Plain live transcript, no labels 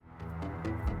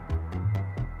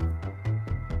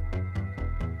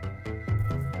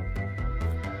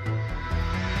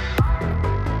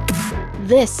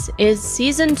This is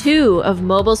Season 2 of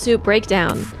Mobile Suit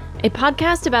Breakdown, a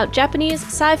podcast about Japanese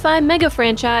sci-fi mega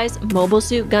franchise Mobile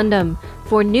Suit Gundam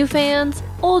for new fans,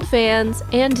 old fans,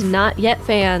 and not yet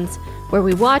fans, where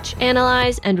we watch,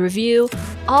 analyze, and review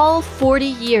all 40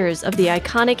 years of the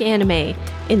iconic anime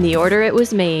in the order it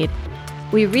was made.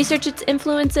 We research its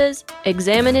influences,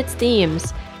 examine its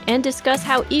themes, and discuss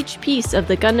how each piece of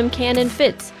the Gundam canon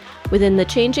fits within the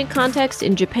changing context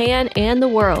in Japan and the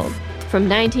world, from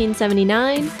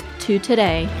 1979 to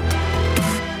today.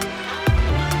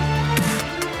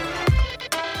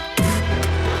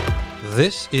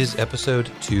 This is episode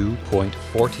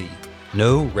 2.40,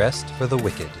 No Rest for the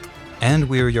Wicked, and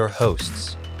we're your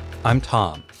hosts. I'm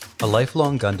Tom, a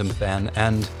lifelong Gundam fan,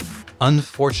 and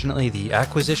unfortunately the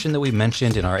acquisition that we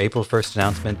mentioned in our April 1st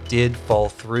announcement did fall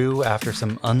through after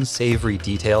some unsavory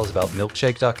details about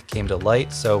Milkshake Duck came to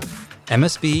light, so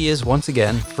MSB is once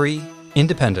again free,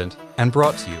 independent, and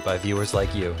brought to you by viewers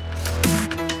like you.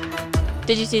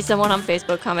 Did you see someone on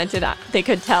Facebook commented that they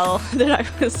could tell that I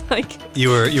was like... You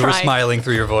were smiling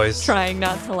through your voice. Trying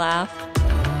not to laugh.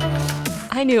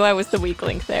 I knew I was the weak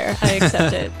link there. I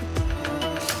accept it.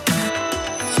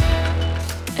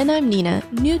 And I'm Nina,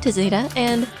 new to Zeta,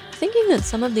 and thinking that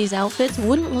some of these outfits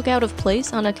wouldn't look out of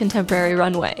place on a contemporary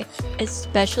runway,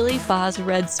 especially Fa's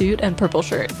red suit and purple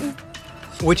shirt.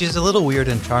 Which is a little weird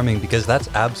and charming because that's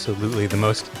absolutely the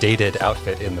most dated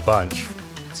outfit in the bunch.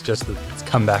 It's just that it's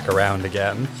come back around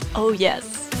again. Oh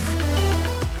yes.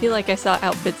 I feel like I saw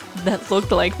outfits that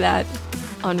looked like that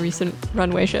on recent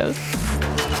runway shows.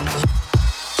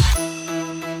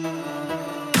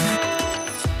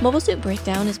 Mobile Suit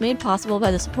Breakdown is made possible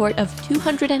by the support of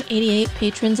 288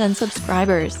 patrons and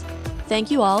subscribers.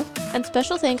 Thank you all, and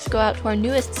special thanks go out to our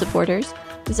newest supporters,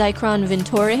 Zycron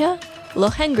Ventoria,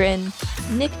 Lohengrin,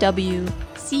 Nick W,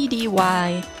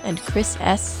 CDY, and Chris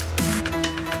S.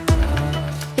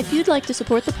 If you'd like to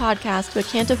support the podcast but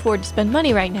can't afford to spend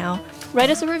money right now, write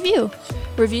us a review.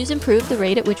 Reviews improve the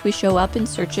rate at which we show up in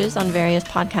searches on various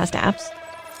podcast apps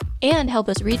and help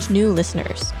us reach new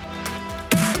listeners.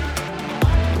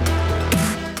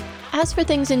 As for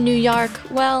things in New York,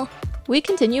 well, we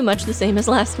continue much the same as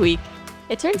last week.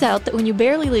 It turns out that when you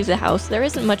barely leave the house, there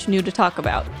isn't much new to talk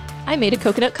about. I made a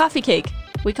coconut coffee cake.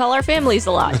 We call our families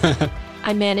a lot.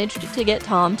 I managed to get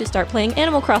Tom to start playing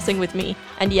Animal Crossing with me,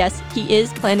 and yes, he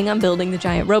is planning on building the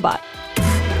giant robot.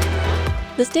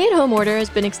 The stay-at-home order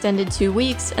has been extended 2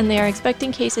 weeks, and they are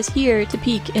expecting cases here to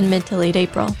peak in mid to late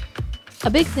April. A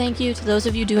big thank you to those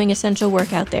of you doing essential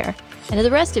work out there, and to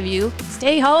the rest of you,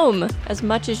 stay home as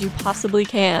much as you possibly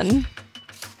can.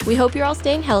 We hope you're all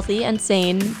staying healthy and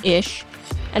sane-ish,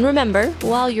 and remember,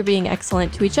 while you're being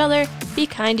excellent to each other, be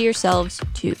kind to yourselves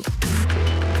too.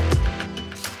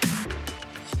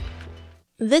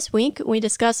 This week, we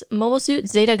discuss Mobile Suit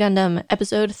Zeta Gundam,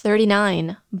 episode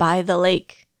 39, By the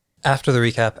Lake. After the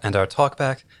recap and our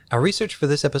talkback, our research for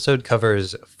this episode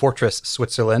covers Fortress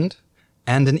Switzerland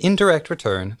and an indirect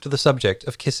return to the subject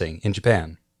of kissing in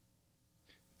Japan.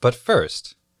 But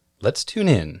first, let's tune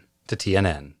in to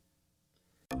TNN.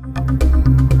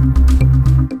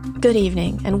 Good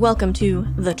evening, and welcome to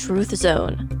The Truth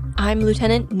Zone. I'm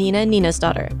Lieutenant Nina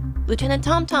Ninasdottir. Lieutenant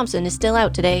Tom Thompson is still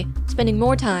out today, spending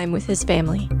more time with his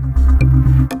family.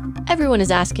 Everyone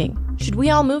is asking, should we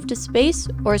all move to space,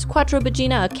 or is Quattro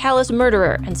Bagina a callous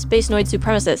murderer and Spacenoid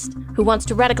supremacist who wants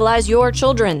to radicalize your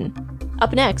children?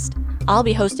 Up next, I'll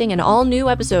be hosting an all-new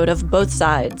episode of Both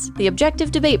Sides, the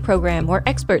objective debate program where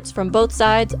experts from both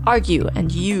sides argue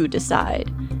and you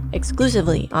decide,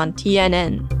 exclusively on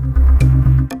TNN.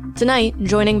 Tonight,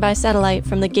 joining by satellite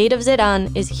from the Gate of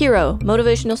Zedan is hero,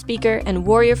 motivational speaker, and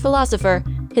warrior philosopher,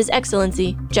 His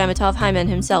Excellency Jamitov Hyman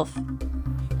himself.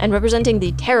 And representing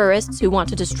the terrorists who want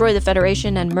to destroy the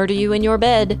Federation and murder you in your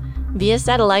bed, via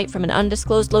satellite from an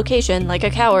undisclosed location like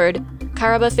a coward,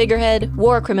 Karaba figurehead,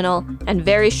 war criminal, and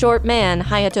very short man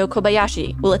Hayato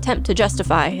Kobayashi will attempt to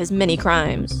justify his many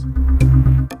crimes.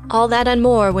 All that and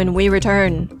more when we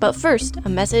return, but first, a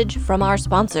message from our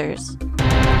sponsors.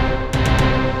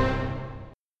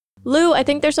 Lou, I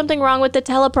think there's something wrong with the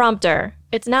teleprompter.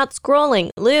 It's not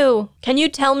scrolling. Lou, can you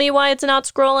tell me why it's not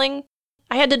scrolling?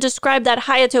 I had to describe that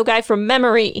Hayato guy from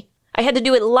memory. I had to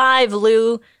do it live,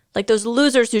 Lou, like those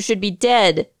losers who should be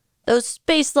dead. Those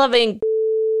space-loving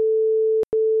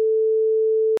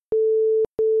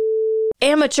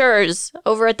amateurs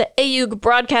over at the AUG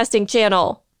Broadcasting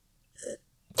Channel.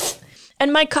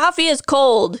 And my coffee is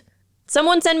cold.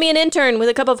 Someone send me an intern with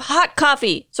a cup of hot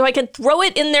coffee so I can throw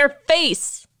it in their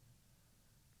face.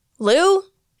 Lou?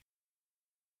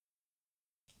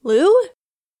 Lou?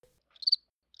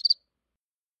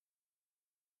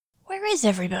 Where is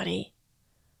everybody?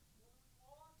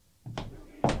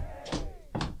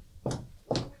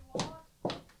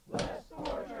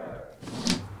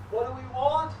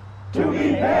 To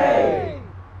be paid!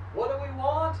 What do we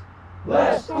want?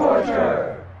 Less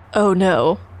torture! Oh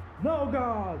no. No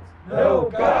gods! No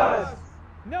gods!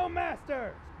 No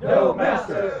masters! No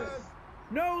masters!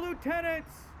 No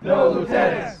lieutenants! No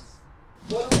lieutenants!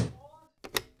 What do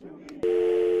we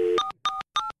want?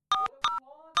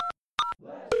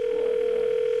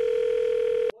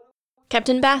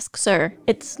 Captain Basque, sir.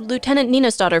 It's Lieutenant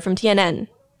Nina's daughter from TNN.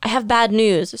 I have bad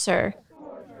news, sir.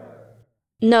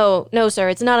 No, sir,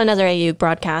 it's not another AU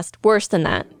broadcast. Worse than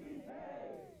that.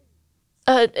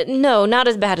 No, not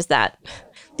as bad as that.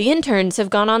 The interns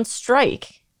have gone on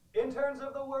strike. Interns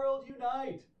of the world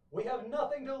unite! We have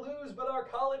nothing to lose but our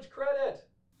college credit!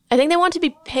 I think they want to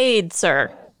be paid,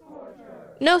 sir.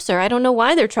 No, sir, I don't know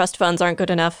why their trust funds aren't good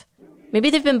enough.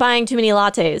 Maybe they've been buying too many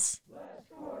lattes.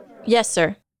 Yes,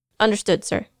 sir. Understood,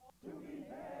 sir.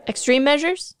 Extreme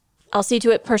measures? I'll see to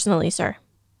it personally, sir.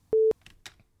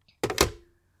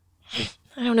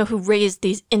 I don't know who raised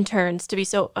these interns to be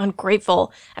so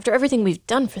ungrateful after everything we've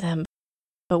done for them.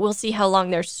 But we'll see how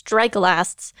long their strike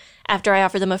lasts after I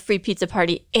offer them a free pizza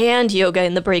party and yoga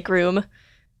in the break room.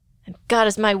 And God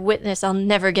is my witness, I'll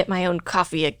never get my own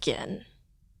coffee again.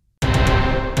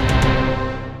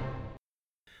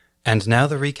 And now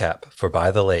the recap for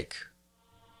By the Lake.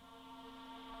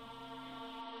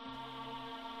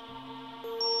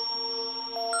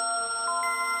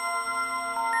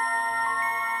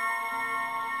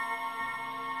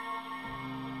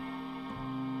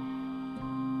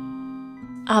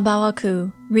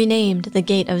 Abawaku, renamed the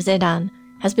Gate of Zedan,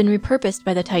 has been repurposed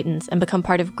by the Titans and become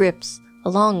part of Grips,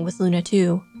 along with Luna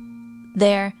 2.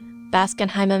 There, Basque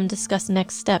and Hymen discuss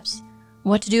next steps,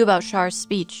 what to do about Shar's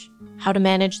speech, how to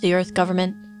manage the Earth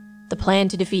government, the plan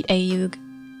to defeat Ayug,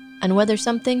 and whether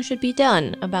something should be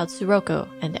done about Sirocco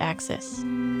and Axis.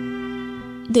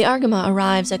 The Argama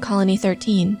arrives at Colony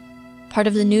 13. Part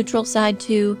of the neutral side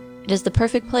 2, it is the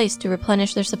perfect place to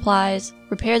replenish their supplies,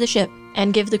 repair the ship,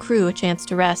 and give the crew a chance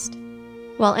to rest.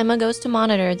 While Emma goes to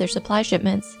monitor their supply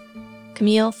shipments,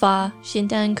 Camille, Fa,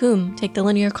 Shinta, and Kum take the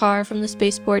linear car from the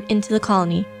spaceport into the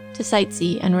colony to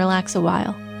sightsee and relax a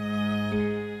while.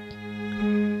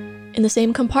 In the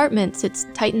same compartment sits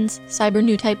Titan's cyber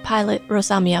new type pilot,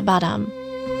 Rosamia Badam.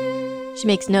 She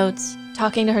makes notes,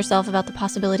 talking to herself about the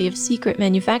possibility of secret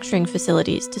manufacturing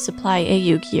facilities to supply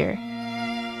Ayug here.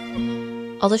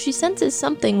 Although she senses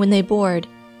something when they board,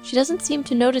 she doesn't seem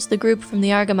to notice the group from the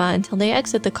Argama until they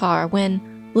exit the car when,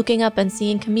 looking up and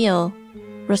seeing Camille,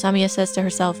 Rosamia says to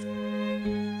herself,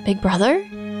 "Big brother?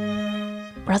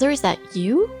 Brother, is that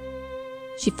you?"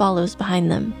 She follows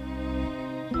behind them.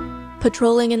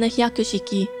 Patrolling in the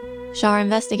Hyakushiki, Char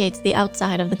investigates the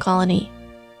outside of the colony.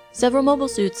 Several mobile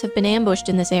suits have been ambushed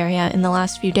in this area in the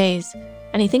last few days,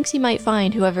 and he thinks he might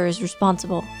find whoever is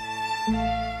responsible.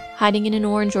 Hiding in an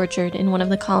orange orchard in one of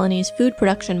the colony's food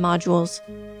production modules,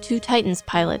 2 Titans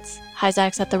pilots,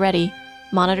 Hyzax at the ready,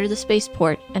 monitor the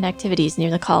spaceport and activities near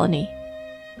the colony.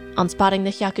 On spotting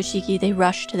the Hyakushiki, they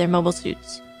rush to their mobile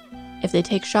suits. If they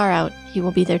take Char out, he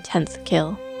will be their 10th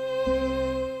kill.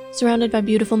 Surrounded by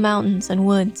beautiful mountains and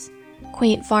woods,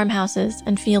 quaint farmhouses,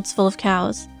 and fields full of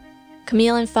cows,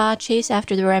 Camille and Fa chase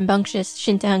after the rambunctious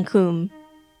Shinta and Kum.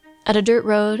 At a dirt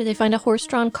road, they find a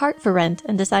horse-drawn cart for rent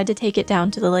and decide to take it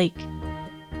down to the lake.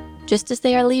 Just as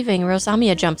they are leaving,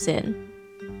 Rosamia jumps in,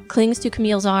 clings to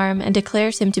Camille's arm, and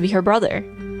declares him to be her brother.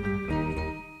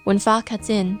 When Fa cuts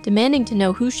in, demanding to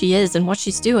know who she is and what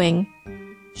she's doing,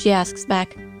 she asks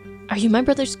back, "Are you my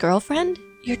brother's girlfriend?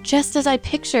 You're just as I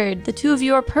pictured. The two of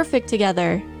you are perfect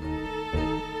together."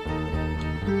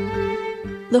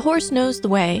 The horse knows the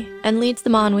way and leads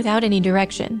them on without any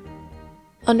direction.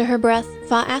 Under her breath,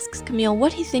 Fa asks Camille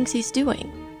what he thinks he's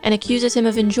doing, and accuses him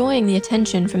of enjoying the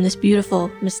attention from this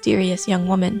beautiful, mysterious young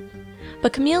woman.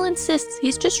 But Camille insists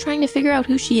he's just trying to figure out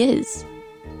who she is.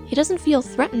 He doesn't feel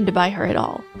threatened by her at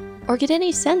all, or get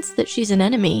any sense that she's an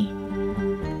enemy.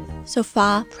 So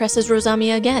Fa presses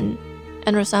Rosamia again,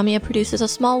 and Rosamia produces a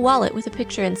small wallet with a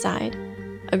picture inside.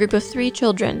 A group of 3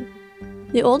 children,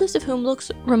 the oldest of whom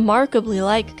looks remarkably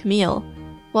like Camille,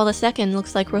 while the second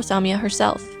looks like Rosamia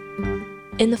herself.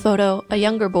 In the photo, a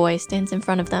younger boy stands in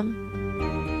front of them.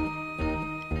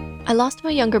 "I lost my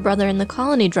younger brother in the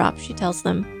colony drop," she tells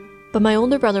them, "but my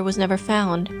older brother was never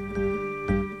found."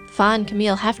 Fa and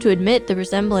Camille have to admit the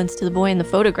resemblance to the boy in the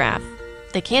photograph.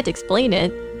 They can't explain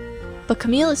it, but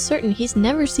Camille is certain he's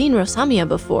never seen Rosamia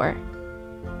before.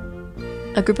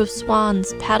 A group of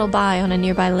swans paddle by on a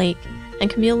nearby lake, and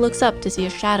Camille looks up to see a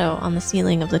shadow on the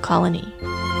ceiling of the colony.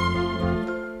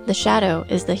 The shadow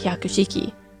is the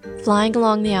Hyakushiki, flying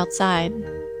along the outside.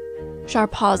 Char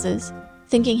pauses,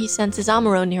 thinking he senses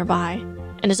Amuro nearby,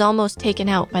 and is almost taken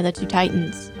out by the 2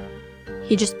 Titans.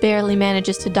 He just barely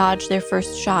manages to dodge their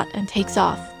first shot and takes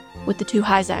off, with the two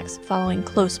Hyzaks following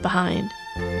close behind.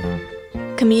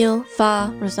 Camille,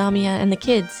 Fa, Rosamia, and the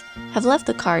kids have left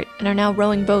the cart and are now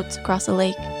rowing boats across a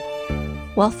lake.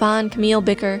 While Fa and Camille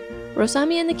bicker,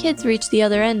 Rosamia and the kids reach the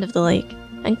other end of the lake,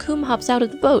 and Kum hops out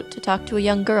of the boat to talk to a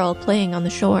young girl playing on the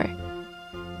shore.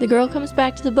 The girl comes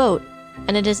back to the boat,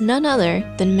 and it is none other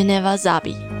than Mineva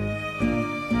Zabi.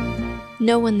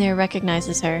 No one there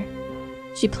recognizes her.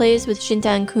 She plays with Shinta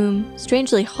and Kum,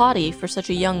 strangely haughty for such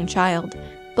a young child,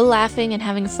 but laughing and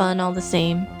having fun all the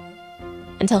same,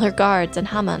 until her guards and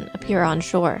Haman appear on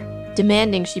shore,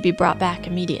 demanding she be brought back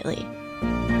immediately.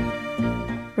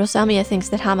 Rosamia thinks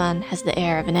that Haman has the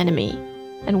air of an enemy,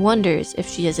 and wonders if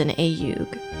she is an Ayug.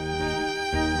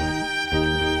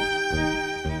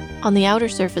 On the outer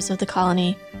surface of the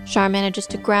colony, Char manages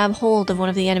to grab hold of one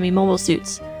of the enemy mobile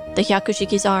suits, the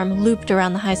Hyakushiki's arm looped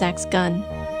around the Hyzak's gun.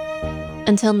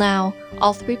 Until now,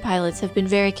 all three pilots have been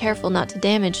very careful not to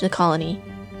damage the colony,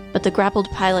 but the grappled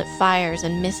pilot fires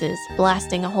and misses,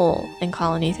 blasting a hole in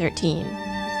Colony 13.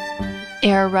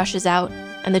 Air rushes out,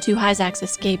 and the two Hyzaks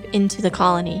escape into the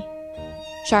colony.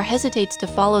 Char hesitates to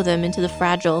follow them into the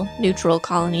fragile, neutral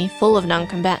colony full of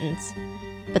non-combatants,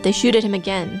 but they shoot at him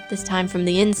again, this time from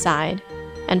the inside,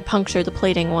 and puncture the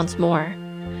plating once more.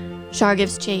 Char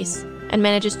gives chase, and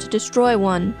manages to destroy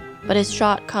one, but his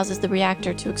shot causes the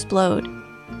reactor to explode.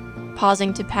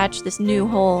 Pausing to patch this new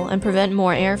hole and prevent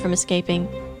more air from escaping,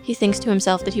 he thinks to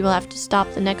himself that he will have to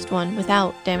stop the next one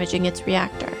without damaging its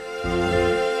reactor.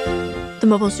 The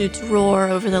mobile suits roar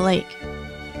over the lake.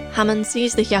 Haman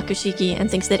sees the Hyakushiki and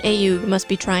thinks that Ayug must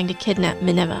be trying to kidnap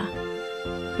Mineva.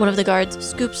 One of the guards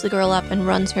scoops the girl up and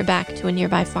runs her back to a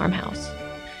nearby farmhouse.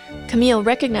 Camille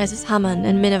recognizes Haman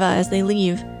and Mineva as they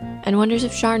leave, and wonders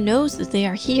if Char knows that they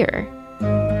are here.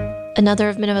 Another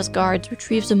of Mineva's guards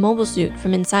retrieves a mobile suit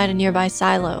from inside a nearby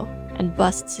silo and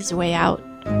busts his way out.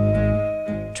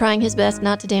 Trying his best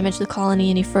not to damage the colony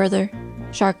any further,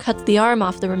 Char cuts the arm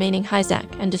off the remaining Hyzak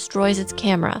and destroys its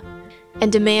camera,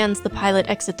 and demands the pilot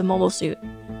exit the mobile suit.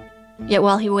 Yet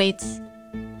while he waits,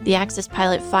 the Axis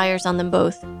pilot fires on them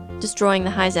both, destroying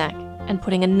the Hyzak and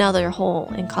putting another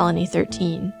hole in Colony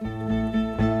 13.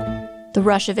 The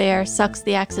rush of air sucks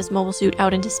the Axis mobile suit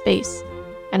out into space,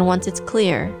 and once it's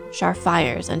clear, Char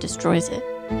fires and destroys it.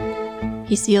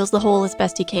 He seals the hole as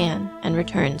best he can and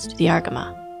returns to the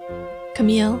Argama.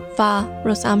 Camille, Fa,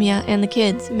 Rosamia, and the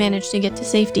kids manage to get to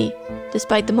safety,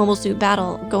 despite the mobile suit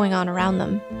battle going on around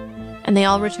them, and they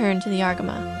all return to the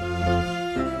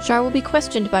Argama. Char will be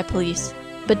questioned by police,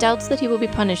 but doubts that he will be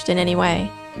punished in any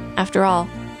way. After all,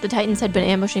 the Titans had been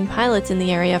ambushing pilots in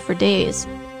the area for days,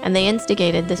 and they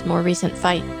instigated this more recent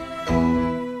fight.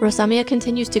 Rosamia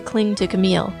continues to cling to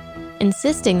Camille,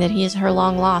 insisting that he is her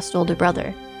long-lost older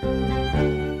brother.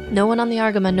 No one on the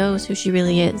Argama knows who she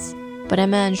really is, but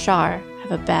Emma and Char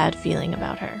have a bad feeling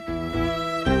about her.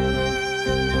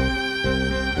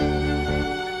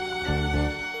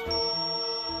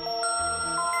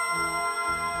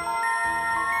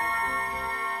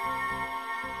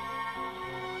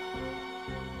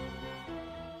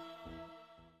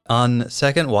 On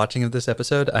second watching of this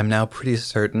episode, I'm now pretty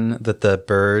certain that the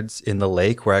birds in the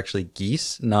lake were actually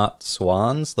geese, not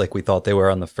swans, like we thought they were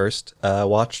on the first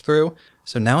watch through.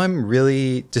 So now I'm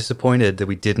really disappointed that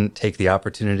we didn't take the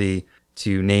opportunity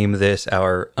to name this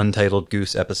our Untitled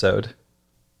Goose episode.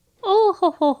 Oh,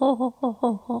 ho, ho, ho, ho, ho,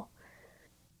 ho, ho.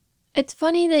 It's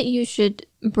funny that you should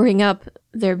bring up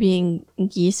there being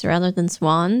geese rather than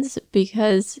swans,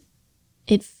 because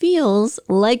it feels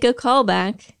like a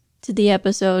callback to the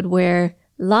episode where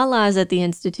Lala is at the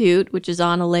Institute, which is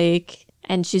on a lake,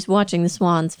 and she's watching the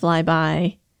swans fly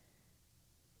by.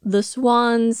 The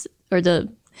swans, or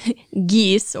the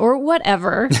geese, or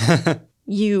whatever,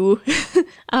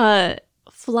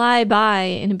 fly by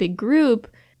in a big group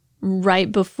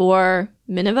right before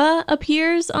Mineva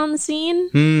appears on the scene.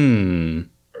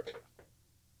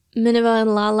 Mineva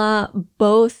and Lala,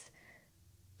 both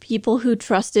people who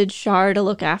trusted Char to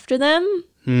look after them.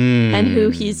 And who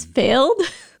he's failed.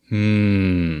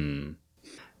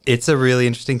 It's a really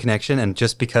interesting connection, and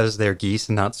just because they're geese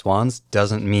and not swans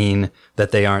doesn't mean that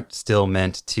they aren't still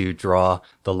meant to draw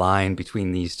the line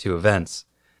between these two events.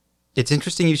 It's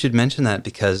interesting you should mention that,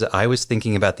 because I was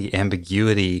thinking about the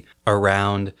ambiguity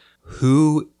around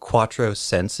who Quattro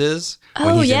senses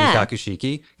when he's in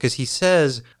Hyakushiki, because he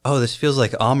says, oh, this feels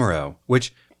like Amuro,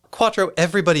 which... Quattro,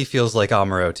 everybody feels like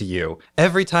Amuro to you.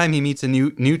 Every time he meets a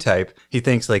new type, he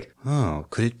thinks like, oh,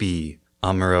 could it be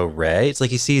Amuro Ray? It's like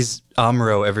he sees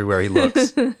Amuro everywhere he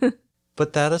looks.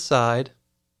 But that aside,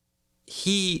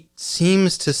 he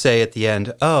seems to say at the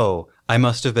end, oh, I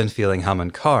must have been feeling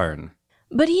Haman Karn.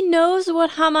 But he knows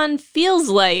what Haman feels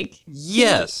like.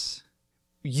 Yes.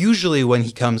 Usually when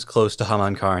he comes close to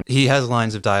Haman Karn, he has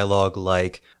lines of dialogue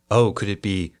like, oh, could it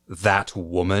be that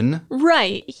woman?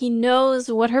 Right. He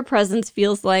knows what her presence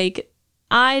feels like.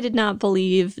 I did not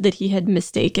believe that he had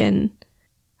mistaken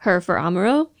her for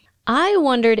Amuro. I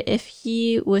wondered if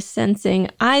he was sensing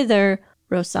either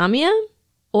Rosamia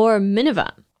or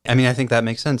Minerva. I mean, I think that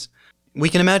makes sense. We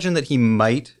can imagine that he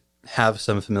might have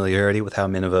some familiarity with how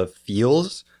Minerva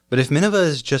feels, but if Minerva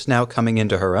is just now coming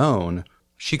into her own,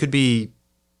 she could be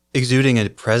exuding a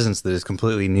presence that is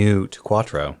completely new to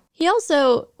Quattro. He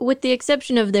also, with the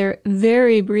exception of their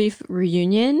very brief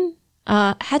reunion,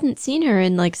 hadn't seen her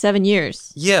in like 7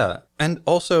 years. Yeah, and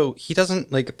also he doesn't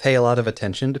pay a lot of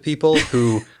attention to people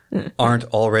who aren't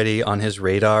already on his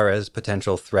radar as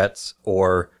potential threats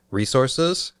or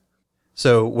resources.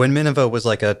 So when Minerva was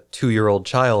like a 2-year-old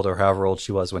child or however old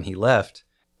she was when he left,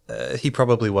 he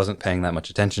probably wasn't paying that much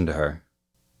attention to her.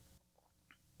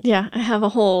 Yeah, I have a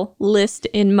whole list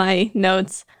in my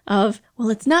notes of, well,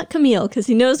 it's not Camille because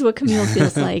he knows what Camille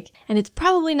feels like. And it's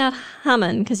probably not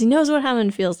Haman because he knows what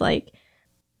Haman feels like.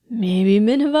 Maybe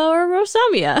Minerva or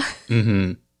Rosamia.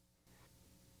 Mm-hmm.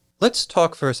 Let's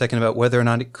talk for a second about whether or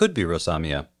not it could be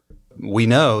Rosamia. We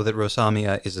know that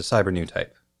Rosamia is a cyber new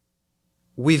type.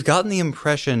 We've gotten the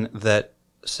impression that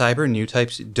cyber new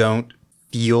types don't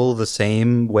feel the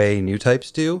same way new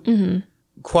types do.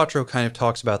 Mm-hmm. Quattro kind of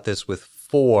talks about this with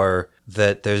 4,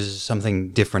 that there's something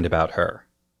different about her.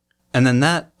 And then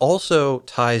that also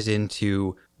ties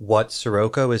into what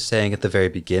Sirocco is saying at the very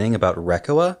beginning about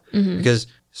Reccoa, because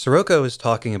Sirocco is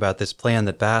talking about this plan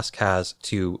that Bast has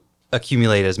to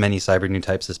accumulate as many cyber new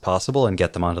types as possible and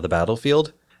get them onto the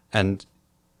battlefield. And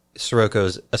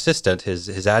Sirocco's assistant,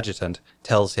 his adjutant,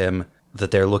 tells him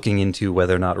that they're looking into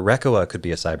whether or not Reccoa could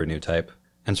be a cyber new type.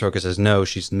 And Sirocco says, no,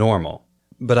 she's normal.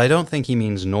 But I don't think he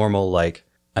means normal like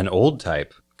an old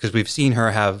type, because we've seen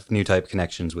her have new type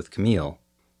connections with Camille.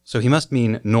 So he must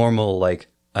mean normal like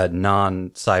a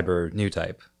non-cyber new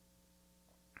type.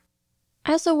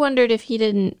 I also wondered if he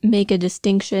didn't make a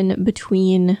distinction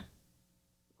between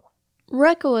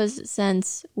Reccoa's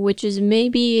sense, which is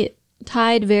maybe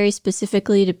tied very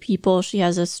specifically to people she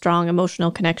has a strong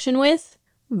emotional connection with,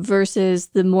 versus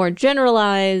the more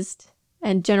generalized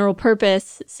and general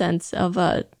purpose sense of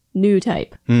a new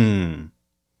type.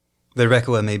 The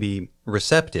Reccoa may be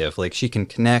receptive, like she can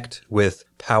connect with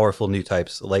powerful new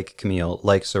types like Camille,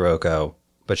 like Sirocco,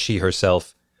 but she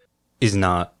herself is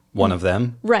not one of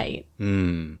them. Right.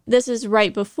 This is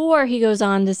right before he goes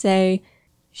on to say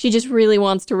she just really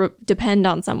wants to depend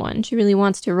on someone. She really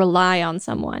wants to rely on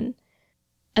someone.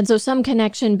 And so some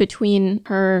connection between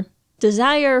her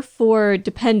desire for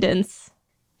dependence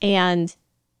and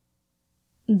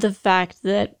the fact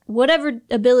that whatever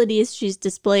abilities she's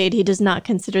displayed, he does not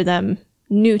consider them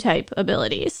new type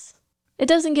abilities. It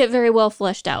doesn't get very well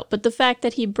fleshed out, but the fact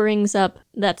that he brings up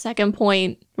that second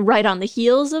point right on the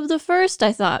heels of the first,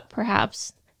 I thought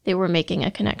perhaps they were making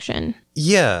a connection.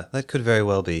 Yeah, that could very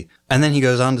well be. And then he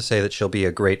goes on to say that she'll be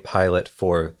a great pilot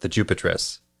for the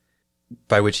Jupitress,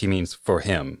 by which he means for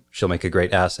him. She'll make a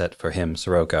great asset for him,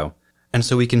 Sirocco. And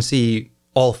so we can see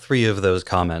all 3 of those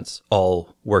comments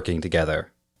all working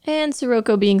together. And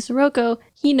Sirocco being Sirocco,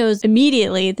 he knows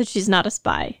immediately that she's not a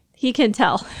spy. He can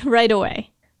tell right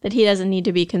away that he doesn't need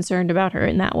to be concerned about her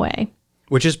in that way.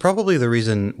 Which is probably the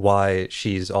reason why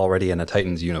she's already in a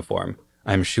Titan's uniform.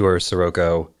 I'm sure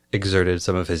Sirocco exerted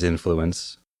some of his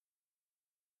influence.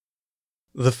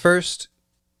 The first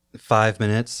 5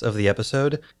 minutes of the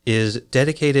episode is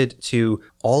dedicated to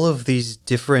all of these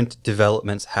different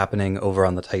developments happening over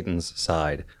on the Titans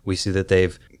side. We see that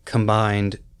they've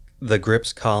combined the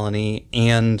Grips colony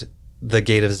and the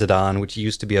Gate of Zidane, which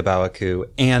used to be a Bawaku,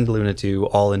 and Luna 2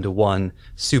 all into one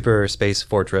super space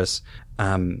fortress.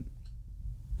 And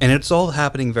it's all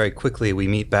happening very quickly. We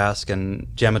meet Bast and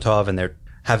Jamatov, and they're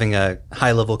having a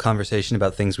high-level conversation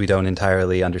about things we don't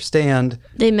entirely understand.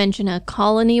 They mention a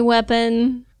colony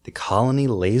weapon. The colony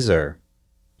laser.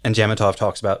 And Jamatov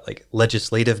talks about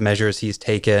legislative measures he's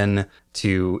taken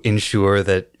to ensure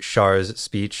that Char's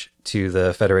speech to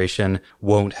the Federation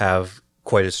won't have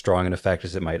quite as strong an effect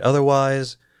as it might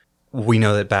otherwise. We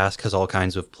know that Bast has all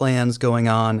kinds of plans going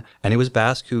on, and it was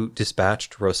Bast who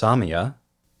dispatched Rosamia.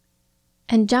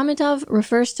 And Jamatov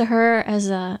refers to her as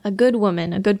a good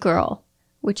woman, a good girl,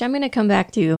 which I'm going to come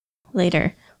back to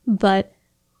later. But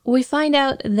we find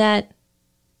out that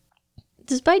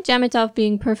despite Jamatov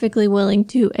being perfectly willing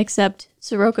to accept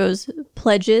Sirocco's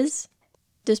pledges,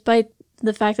 despite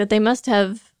the fact that they must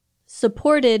have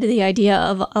supported the idea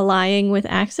of allying with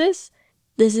Axis,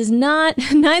 this is not,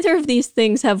 neither of these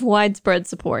things have widespread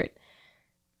support.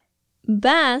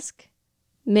 Bask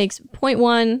makes point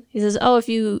one. He says, oh, if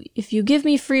you give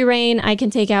me free reign, I can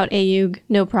take out Ayug,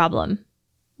 no problem.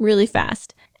 Really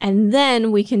fast. And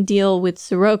then we can deal with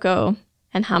Sirocco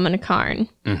and Hamon-Karn.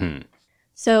 Mm-hmm.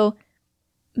 So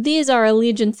these are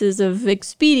allegiances of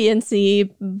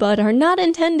expediency, but are not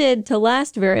intended to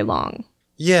last very long.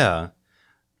 Yeah.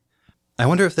 I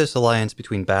wonder if this alliance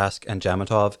between Bask and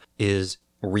Jamatov is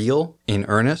real, in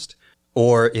earnest,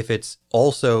 or if it's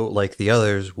also, like the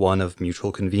others, one of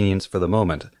mutual convenience for the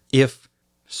moment. If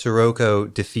Sirocco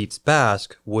defeats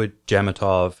Bask, would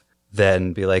Jamatov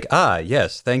then be like, ah,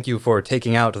 yes, thank you for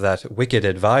taking out that wicked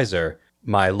advisor,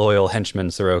 my loyal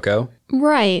henchman Sirocco?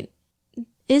 Right.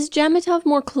 Is Jamatov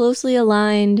more closely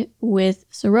aligned with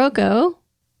Sirocco,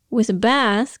 with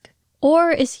Bask,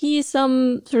 or is he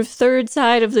some sort of third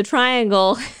side of the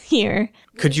triangle here?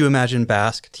 Could you imagine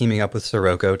Bask teaming up with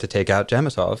Sirocco to take out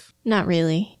Jamatov? Not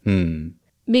really. Hmm.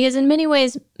 Because in many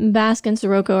ways, Bask and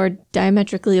Sirocco are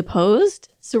diametrically opposed.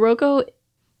 Sirocco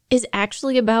is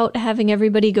actually about having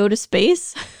everybody go to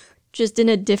space, just in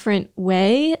a different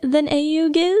way than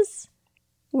Ayug is.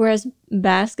 Whereas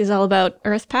Bask is all about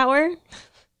Earth power.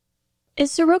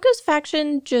 Is Sirocco's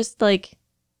faction just, like,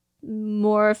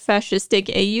 more fascistic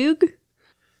Ayug?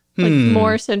 Like,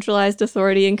 more centralized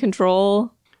authority and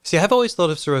control? See, I've always thought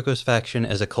of Sirocco's faction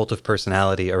as a cult of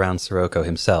personality around Sirocco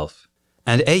himself.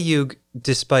 And Ayug,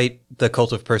 despite the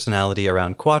cult of personality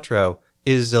around Quattro,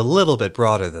 is a little bit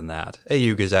broader than that.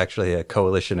 Ayug is actually a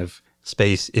coalition of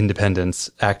space independence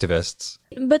activists.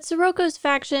 But Sirocco's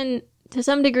faction, to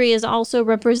some degree, is also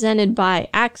represented by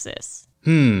Axis.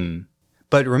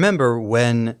 But remember,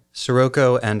 when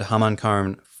Sirocco and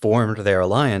Hamon-Karn formed their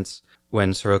alliance,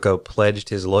 when Sirocco pledged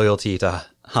his loyalty to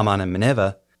Haman and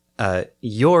Minerva,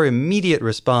 your immediate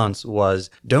response was,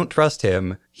 don't trust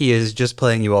him, he is just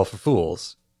playing you all for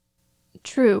fools.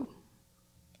 True.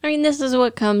 I mean, this is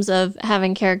what comes of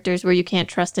having characters where you can't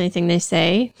trust anything they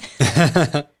say.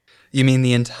 You mean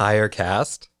the entire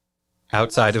cast?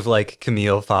 Outside of, like,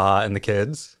 Camille, Fa, and the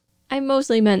kids? I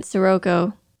mostly meant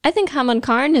Sirocco. I think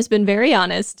Hamon-Karn has been very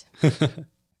honest.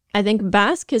 I think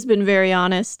Bask has been very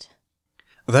honest.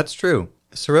 That's true.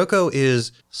 Sirocco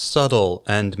is subtle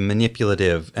and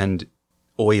manipulative and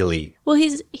oily. Well,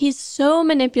 he's so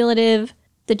manipulative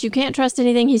that you can't trust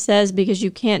anything he says because you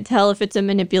can't tell if it's a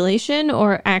manipulation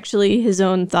or actually his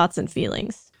own thoughts and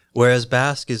feelings. Whereas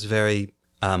Bask is very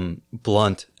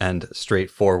blunt and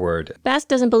straightforward. Bask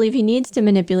doesn't believe he needs to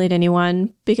manipulate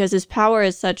anyone because his power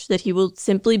is such that he will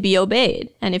simply be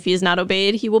obeyed. And if he is not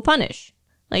obeyed, he will punish.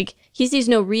 Like, he sees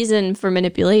no reason for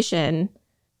manipulation.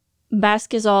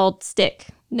 Bask is all stick,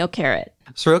 no carrot.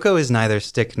 Sirocco is neither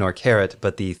stick nor carrot,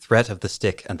 but the threat of the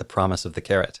stick and the promise of the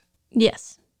carrot.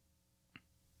 Yes.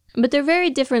 But they're very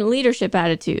different leadership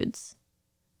attitudes.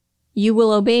 You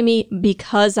will obey me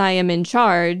because I am in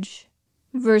charge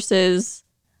versus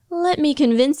let me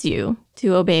convince you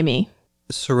to obey me.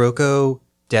 Sirocco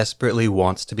desperately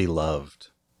wants to be loved.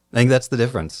 I think that's the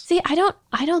difference. See, I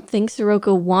don't think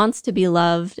Sirocco wants to be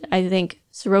loved. I think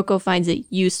Sirocco finds it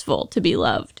useful to be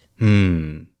loved.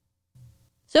 So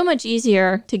much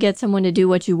easier to get someone to do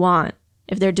what you want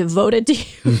if they're devoted to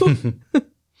you.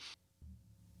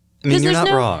 I mean, you're not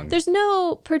wrong. There's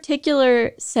no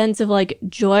particular sense of, like,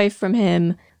 joy from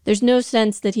him. There's no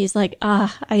sense that he's like,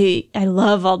 I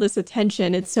love all this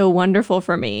attention. It's so wonderful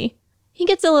for me. He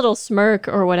gets a little smirk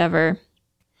or whatever.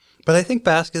 But I think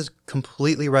Bask is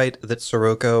completely right that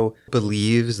Sirocco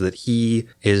believes that he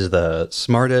is the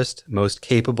smartest, most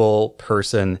capable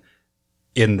person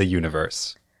in the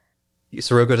universe.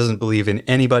 Sirocco doesn't believe in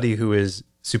anybody who is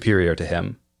superior to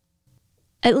him.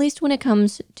 At least when it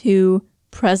comes to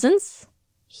presence,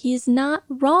 he's not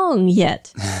wrong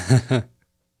yet.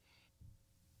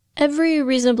 Every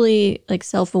reasonably, like,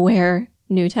 self-aware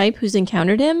new type who's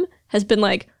encountered him has been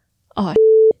like, oh,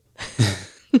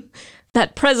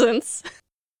 that presence.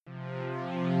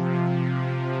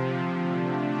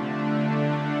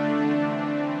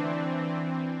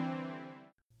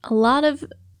 A lot of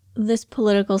this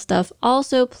political stuff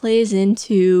also plays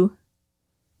into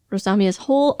Rosamia's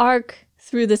whole arc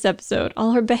through this episode.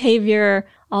 All her behavior,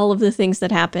 all of the things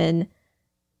that happen.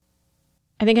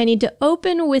 I think I need to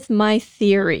open with my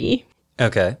theory.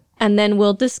 Okay. And then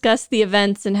we'll discuss the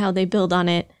events and how they build on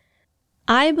it.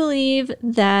 I believe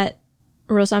that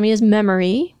Rosamia's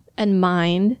memory and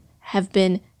mind have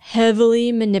been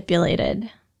heavily manipulated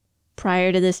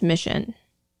prior to this mission.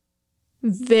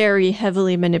 Very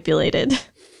heavily manipulated.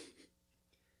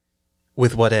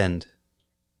 With what end?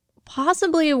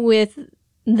 Possibly with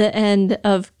the end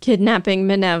of kidnapping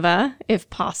Minerva, if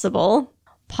possible.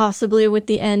 Possibly with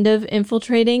the end of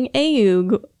infiltrating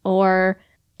Ayug or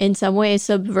in some way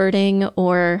subverting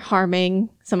or harming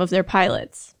some of their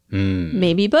pilots.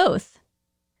 Maybe both.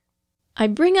 I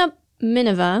bring up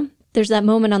Minerva. There's that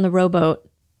moment on the rowboat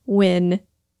when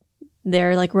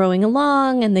they're like rowing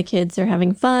along and the kids are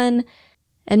having fun.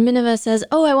 And Minerva says,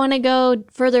 oh, I want to go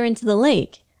further into the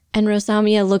lake. And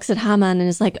Rosamia looks at Haman and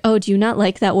is like, oh, do you not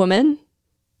like that woman?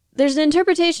 There's an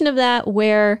interpretation of that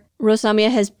where Rosamia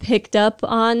has picked up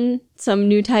on some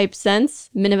new type sense.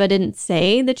 Minerva didn't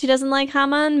say that she doesn't like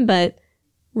Haman, but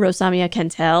Rosamia can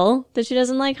tell that she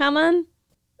doesn't like Haman.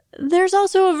 There's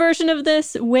also a version of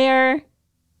this where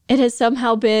it has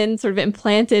somehow been sort of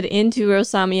implanted into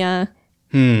Rosamia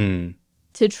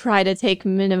to try to take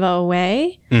Minerva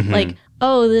away. Like,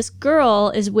 oh, this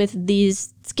girl is with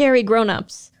these scary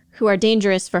grown-ups who are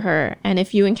dangerous for her. And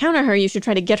if you encounter her, you should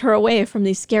try to get her away from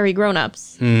these scary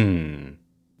grown-ups. In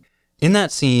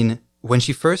that scene, when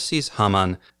she first sees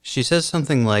Haman, she says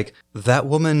something like, that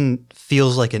woman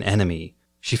feels like an enemy.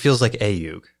 She feels like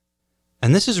Ayyug.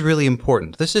 And this is really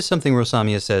important. This is something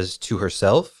Rosamia says to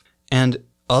herself. And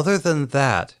other than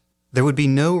that, there would be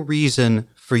no reason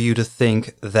for you to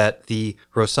think that the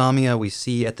Rosamia we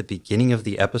see at the beginning of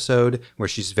the episode, where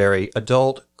she's very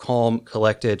adult, calm,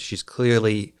 collected, she's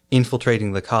clearly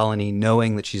infiltrating the colony,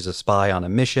 knowing that she's a spy on a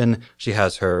mission. She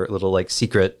has her little like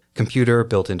secret computer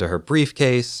built into her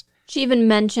briefcase. She even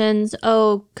mentions,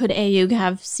 oh, could Ayyug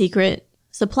have secret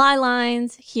supply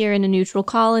lines here in a neutral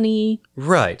colony?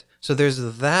 Right. So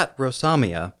there's that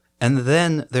Rosamia, and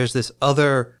then there's this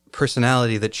other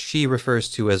personality that she refers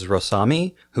to as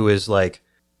Rosami, who is like,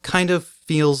 kind of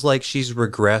feels like she's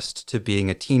regressed to being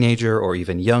a teenager or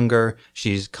even younger.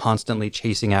 She's constantly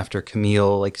chasing after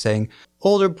Camille, like saying,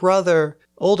 older brother,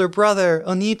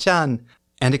 Oni-chan.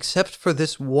 And except for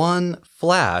this one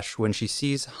flash when she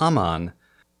sees Haman,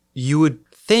 you would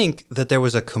think that there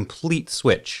was a complete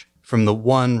switch from the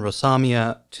one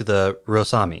Rosamia to the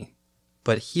Rosami.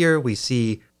 But here we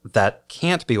see that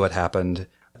can't be what happened.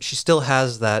 She still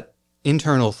has that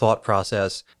internal thought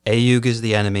process. Ayyug is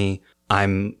the enemy.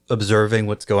 I'm observing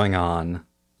what's going on.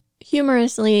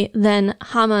 Humorously, then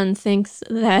Haman thinks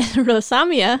that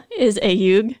Rosamia is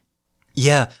Ayyug.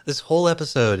 Yeah, this whole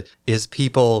episode is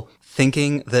people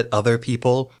thinking that other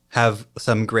people have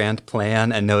some grand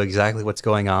plan and know exactly what's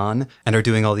going on and are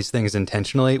doing all these things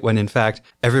intentionally, when in fact,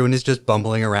 everyone is just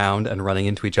bumbling around and running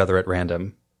into each other at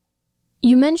random.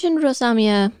 You mentioned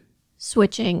Rosamia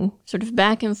switching sort of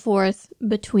back and forth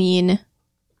between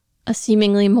a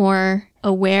seemingly more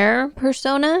aware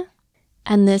persona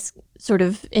and this sort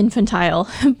of infantile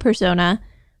persona.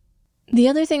 The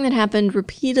other thing that happened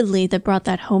repeatedly that brought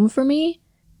that home for me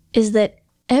is that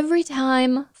every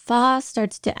time Fa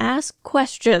starts to ask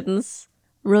questions,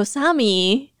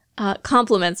 Rosami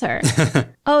compliments her.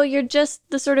 Oh, you're just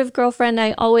the sort of girlfriend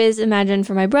I always imagined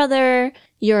for my brother.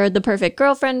 You're the perfect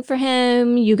girlfriend for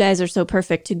him. You guys are so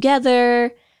perfect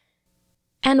together.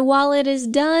 And while it is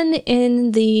done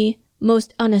in the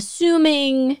most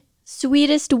unassuming,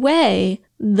 sweetest way,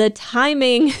 the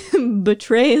timing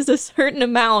betrays a certain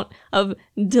amount of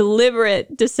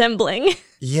deliberate dissembling.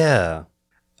 Yeah.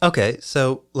 Okay,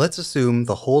 so let's assume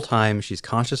the whole time she's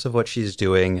conscious of what she's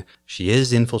doing, she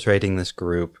is infiltrating this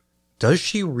group. Does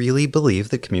she really believe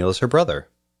that Camille is her brother?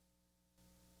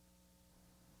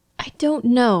 I don't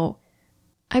know.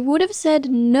 I would have said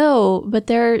no, but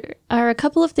there are a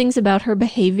couple of things about her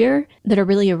behavior that are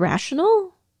really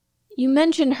irrational. You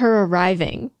mentioned her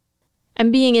arriving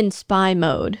and being in spy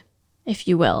mode, if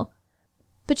you will.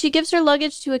 But she gives her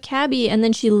luggage to a cabbie and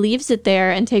then she leaves it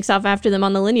there and takes off after them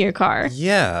on the linear car.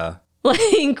 Yeah.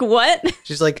 Like, what?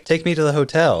 She's like, take me to the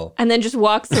hotel. And then just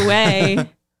walks away.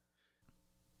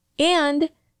 And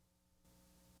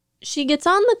she gets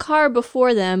on the car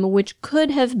before them, which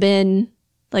could have been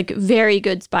like very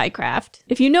good spycraft.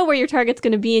 If you know where your target's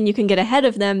going to be and you can get ahead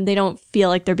of them, they don't feel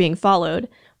like they're being followed.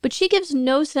 But she gives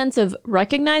no sense of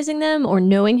recognizing them or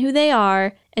knowing who they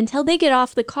are until they get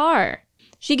off the car.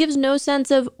 She gives no sense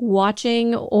of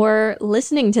watching or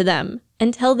listening to them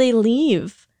until they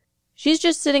leave. She's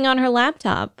just sitting on her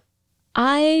laptop.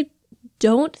 I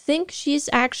don't think she's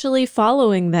actually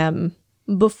following them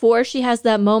before she has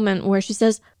that moment where she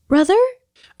says, "Brother?"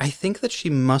 I think that she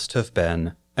must have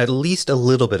been at least a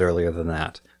little bit earlier than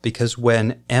that, because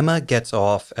when Emma gets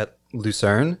off at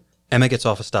Lucerne, Emma gets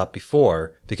off a stop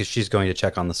before because she's going to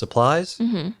check on the supplies.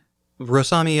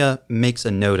 Rosamia makes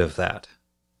a note of that.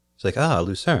 It's like,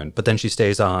 Lucerne. But then she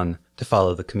stays on to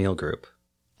follow the Camille group.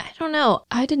 I don't know.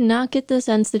 I did not get the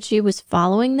sense that she was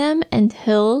following them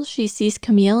until she sees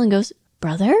Camille and goes,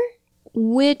 "Brother?"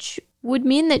 Which would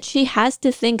mean that she has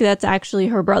to think that's actually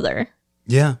her brother.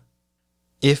 Yeah.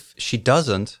 If she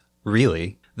doesn't,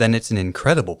 really, then it's an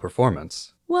incredible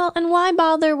performance. Well, and why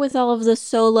bother with all of the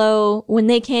solo when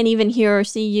they can't even hear or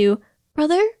see you?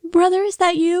 Brother? Brother, is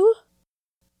that you?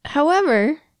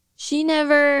 However, she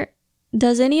never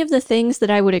does any of the things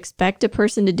that I would expect a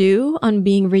person to do on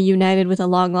being reunited with a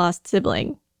long-lost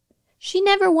sibling. She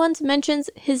never once mentions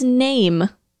his name.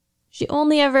 She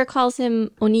only ever calls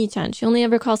him Oni-chan. She only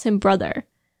ever calls him brother.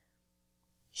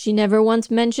 She never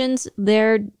once mentions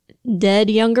their dead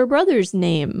younger brother's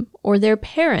name or their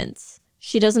parents.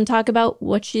 She doesn't talk about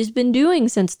what she's been doing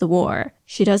since the war.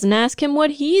 She doesn't ask him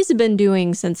what he's been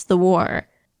doing since the war.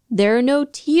 There are no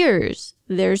tears.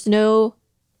 There's no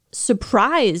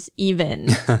surprise even.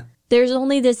 There's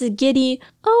only this giddy,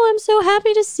 oh, I'm so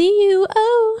happy to see you.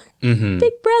 Oh,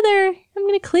 big brother, I'm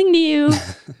going to cling to you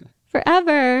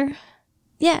forever.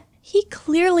 Yeah, he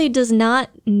clearly does not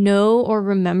know or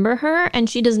remember her, and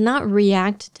she does not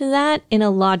react to that in a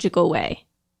logical way.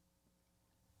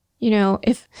 You know,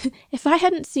 if I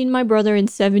hadn't seen my brother in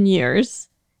 7 years,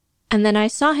 and then I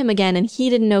saw him again and he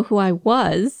didn't know who I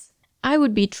was, I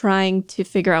would be trying to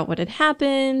figure out what had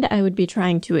happened. I would be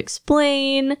trying to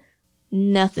explain.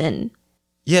 Nothing.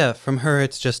 Yeah, from her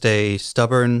it's just a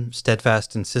stubborn,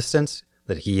 steadfast insistence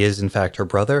that he is in fact her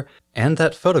brother, and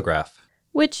that photograph.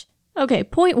 Which, okay,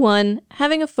 point one,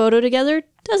 having a photo together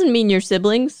doesn't mean you're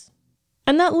siblings.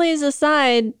 And that lays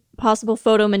aside possible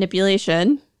photo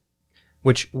manipulation.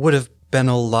 Which would have been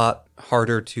a lot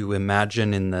harder to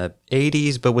imagine in the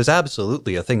 80s, but was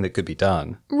absolutely a thing that could be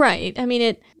done. Right. I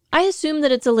mean, I assume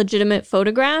that it's a legitimate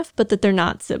photograph, but that they're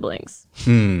not siblings.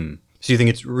 So you think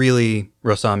it's really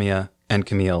Rosamia and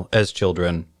Camille as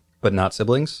children, but not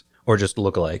siblings? Or just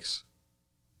lookalikes?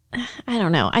 I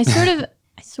don't know. I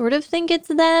sort of think it's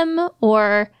them,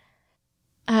 or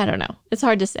I don't know. It's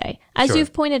hard to say. As Sure.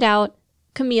 you've pointed out,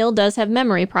 Camille does have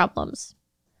memory problems.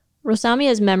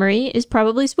 Rosamia's memory is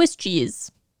probably Swiss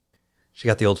cheese. She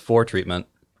got the old 4 treatment.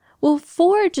 Well,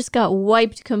 4 just got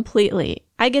wiped completely.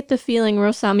 I get the feeling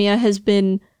Rosamia has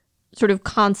been sort of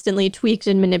constantly tweaked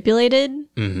and manipulated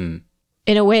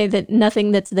in a way that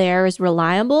nothing that's there is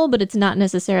reliable, but it's not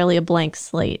necessarily a blank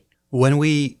slate. When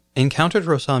we encountered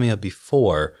Rosamia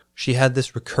before, she had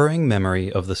this recurring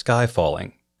memory of the sky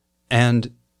falling.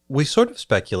 And we sort of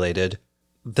speculated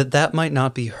that that might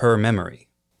not be her memory.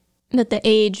 That the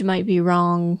age might be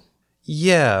wrong.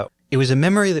 Yeah, it was a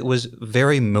memory that was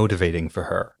very motivating for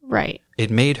her. Right.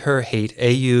 It made her hate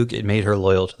Ayug, it made her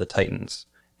loyal to the Titans.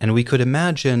 And we could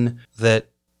imagine that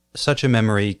such a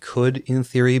memory could, in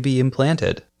theory, be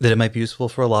implanted, that it might be useful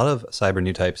for a lot of cyber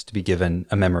new types to be given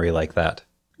a memory like that.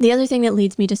 The other thing that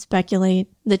leads me to speculate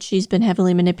that she's been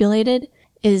heavily manipulated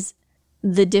is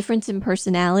the difference in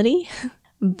personality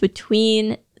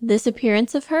between this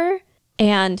appearance of her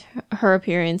and her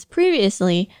appearance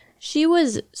previously. She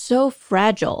was so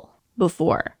fragile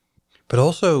before. But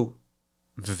also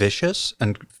vicious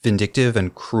and vindictive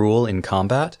and cruel in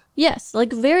combat. Yes,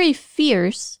 like very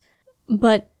fierce,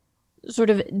 but sort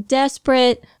of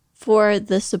desperate for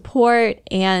the support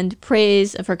and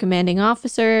praise of her commanding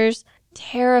officers,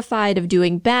 terrified of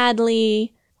doing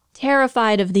badly,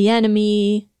 terrified of the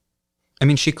enemy. I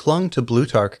mean, she clung to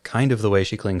Blutarch kind of the way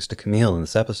she clings to Camille in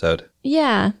this episode.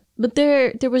 Yeah, but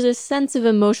there was a sense of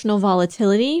emotional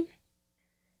volatility.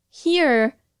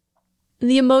 Here,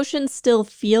 the emotions still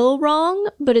feel wrong,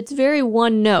 but it's very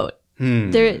one note.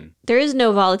 There is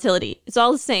no volatility. It's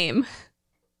all the same.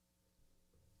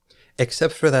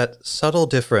 Except for that subtle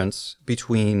difference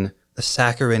between the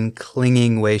saccharine,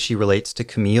 clinging way she relates to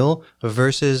Camille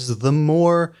versus the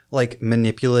more,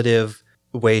 manipulative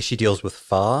way she deals with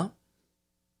Fa.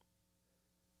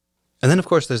 And then, of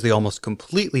course, there's the almost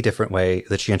completely different way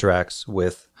that she interacts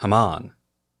with Haman.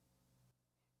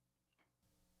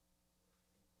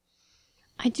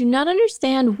 I do not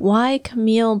understand why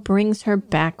Camille brings her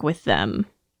back with them.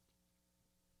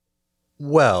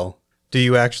 Well, do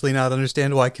you actually not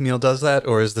understand why Camille does that?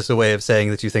 Or is this a way of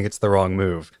saying that you think it's the wrong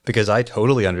move? Because I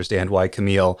totally understand why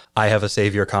Camille, I have a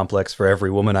savior complex for every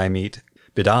woman I meet,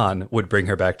 Bidan, would bring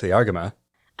her back to the Argama.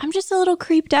 I'm just a little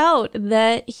creeped out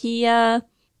that he,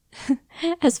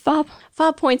 as Fa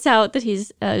points out that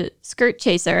he's a skirt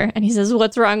chaser, and he says,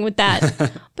 what's wrong with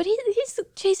that? But he's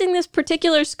chasing this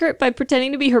particular skirt by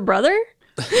pretending to be her brother?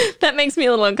 That makes me a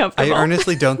little uncomfortable. I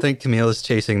earnestly don't think Camille is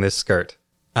chasing this skirt.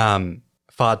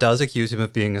 Fa does accuse him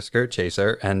of being a skirt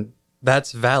chaser, and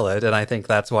that's valid, and I think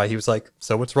that's why he was like,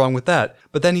 so what's wrong with that?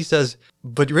 But then he says,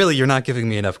 but really, you're not giving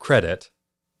me enough credit.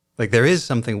 There is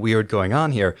something weird going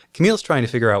on here. Camille's trying to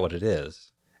figure out what it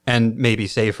is. And maybe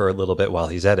save her a little bit while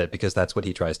he's at it, because that's what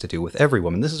he tries to do with every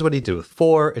woman. This is what he did with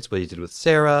 4. It's what he did with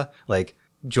Sarah.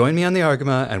 Join me on the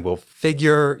Argama, and we'll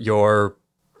figure your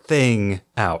thing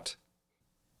out.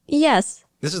 Yes,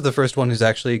 This is the first one who's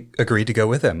actually agreed to go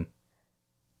with him.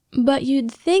 but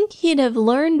you'd think he'd have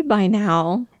learned by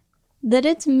now that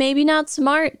it's maybe not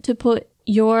smart to put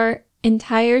your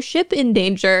entire ship in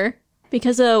danger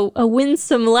because a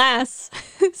winsome lass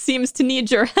seems to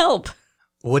need your help.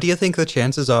 What do you think the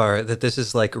chances are that this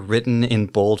is like written in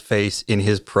boldface in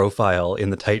his profile in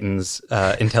the Titans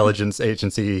intelligence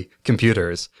agency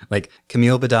computers? Like,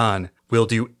 Camille Badan will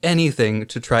do anything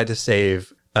to try to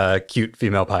save a cute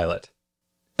female pilot.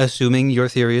 Assuming your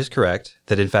theory is correct,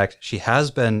 that in fact she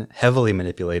has been heavily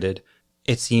manipulated,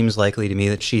 it seems likely to me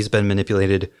that she's been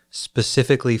manipulated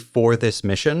specifically for this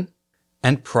mission,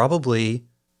 and probably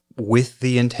with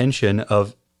the intention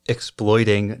of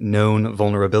exploiting known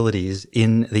vulnerabilities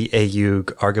in the Aayug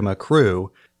Argama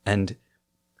crew, and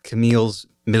Camille's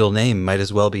middle name might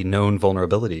as well be known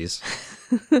vulnerabilities.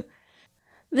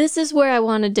 This is where I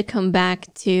wanted to come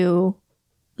back to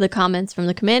the comments from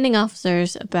the commanding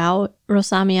officers about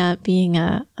Rosamia being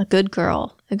a good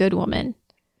girl, a good woman.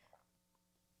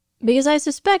 Because I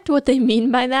suspect what they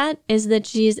mean by that is that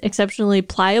she's exceptionally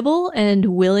pliable and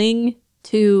willing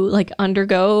to like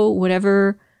undergo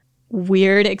whatever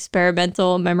weird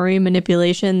experimental memory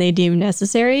manipulation they deem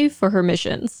necessary for her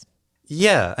missions.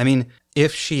 Yeah, I mean,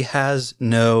 if she has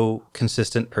no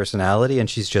consistent personality and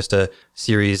she's just a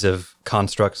series of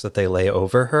constructs that they lay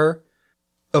over her,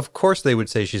 of course they would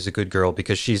say she's a good girl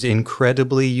because she's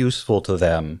incredibly useful to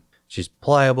them. She's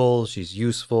pliable, she's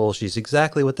useful, she's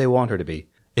exactly what they want her to be.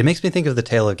 It makes me think of The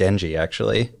Tale of Genji,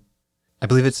 actually. I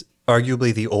believe it's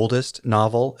arguably the oldest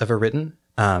novel ever written.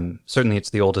 Certainly it's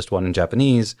the oldest one in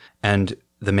Japanese, and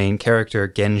the main character,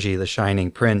 Genji, the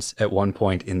Shining Prince, at one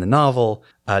point in the novel,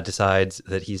 decides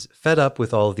that he's fed up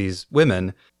with all of these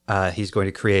women. He's going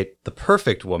to create the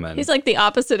perfect woman. He's like the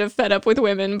opposite of fed up with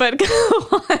women, but go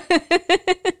on.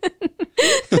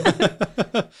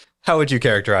 How would you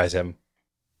characterize him?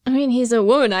 I mean, he's a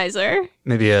womanizer.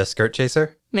 Maybe a skirt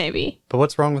chaser? Maybe. But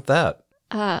what's wrong with that?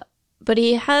 But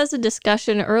he has a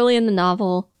discussion early in the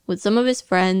novel with some of his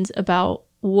friends about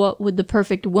what would the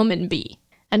perfect woman be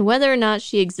and whether or not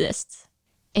she exists.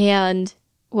 And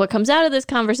what comes out of this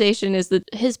conversation is that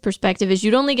his perspective is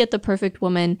you'd only get the perfect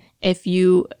woman if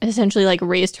you essentially like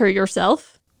raised her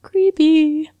yourself.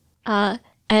 Creepy.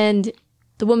 And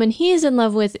the woman he is in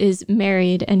love with is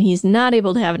married and he's not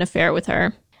able to have an affair with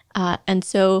her. And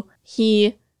so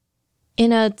he,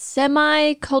 in a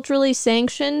semi-culturally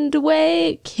sanctioned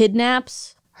way,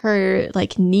 kidnaps her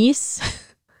like niece.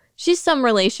 She's some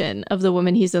relation of the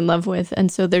woman he's in love with,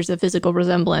 and so there's a physical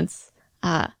resemblance.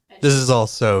 This is all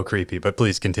so creepy, but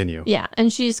please continue. Yeah,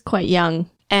 and she's quite young,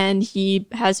 and he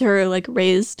has her like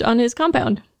raised on his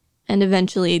compound, and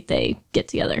eventually they get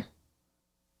together.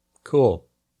 Cool.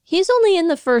 He's only in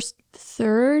the first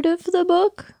third of the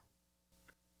book.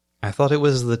 I thought it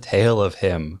was the tale of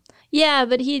him. Yeah,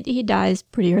 but he dies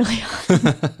pretty early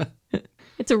on.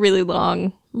 It's a really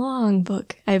long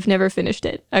book. I've never finished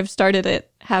it. I've started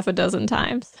it half a dozen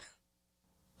times.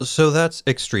 So that's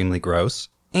extremely gross.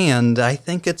 And I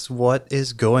think it's what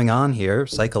is going on here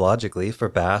psychologically for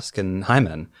Bask and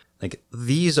Hyman. Like,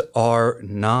 these are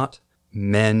not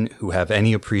men who have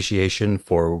any appreciation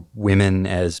for women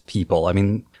as people. I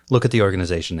mean, look at the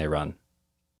organization they run.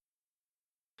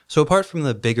 So apart from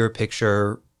the bigger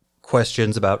picture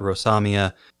questions about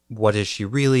Rosamia, what is she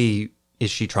really? Is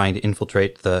she trying to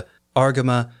infiltrate the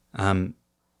Argama?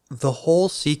 The whole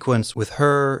sequence with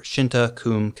her, Shinta,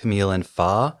 Kum, Camille, and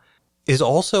Fa is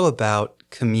also about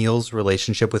Camille's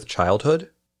relationship with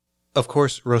childhood. Of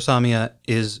course, Rosamia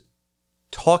is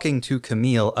talking to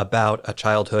Camille about a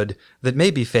childhood that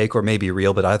may be fake or may be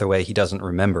real, but either way, he doesn't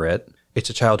remember it. It's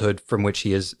a childhood from which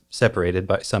he is separated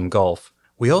by some gulf.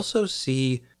 We also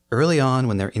see early on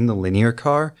when they're in the linear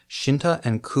car, Shinta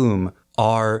and Kum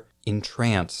are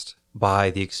entranced by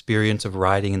the experience of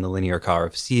riding in the linear car,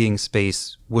 of seeing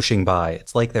space whooshing by.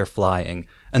 It's like they're flying.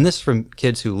 And this from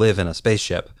kids who live in a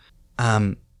spaceship.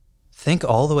 Think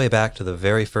all the way back to the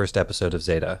very first episode of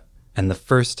Zeta. And the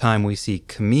first time we see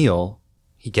Camille,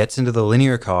 he gets into the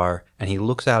linear car and he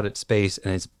looks out at space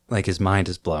and it's like his mind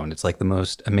is blown. It's like the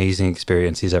most amazing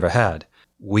experience he's ever had.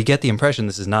 We get the impression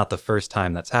this is not the first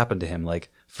time that's happened to him. Like,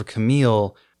 for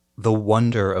Camille, the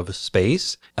wonder of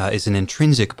space is an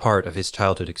intrinsic part of his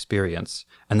childhood experience.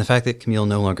 And the fact that Camille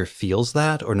no longer feels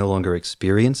that or no longer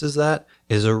experiences that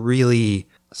is a really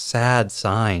sad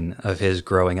sign of his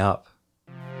growing up.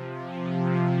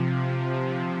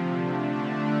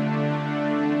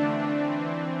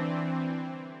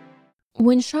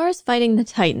 When Char's fighting the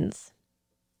Titans,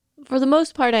 for the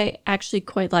most part, I actually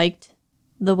quite liked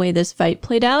the way this fight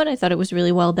played out. I thought it was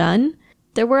really well done.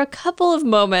 there were a couple of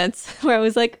moments where I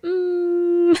was like,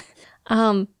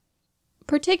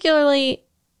 particularly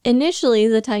initially,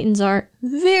 the Titans are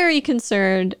very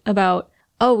concerned about,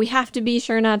 oh, we have to be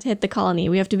sure not to hit the colony.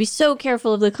 We have to be so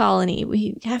careful of the colony.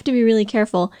 We have to be really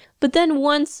careful. But then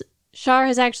once Char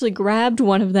has actually grabbed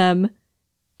one of them,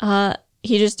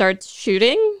 he just starts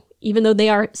shooting, even though they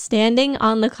are standing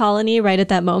on the colony right at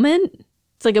that moment.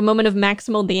 It's like a moment of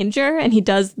maximal danger, and he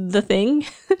does the thing.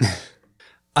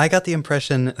 I got the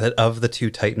impression that of the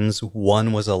two Titans,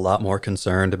 one was a lot more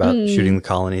concerned about shooting the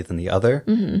colony than the other.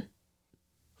 Mm-hmm.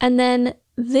 And then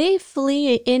they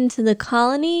flee into the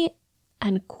colony,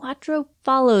 and Quattro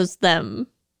follows them.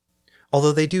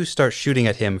 Although they do start shooting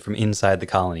at him from inside the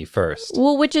colony first.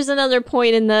 Well, which is another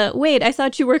point in the, wait, I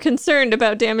thought you were concerned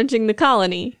about damaging the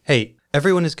colony. Hey,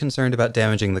 everyone is concerned about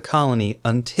damaging the colony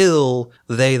until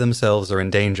they themselves are in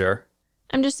danger.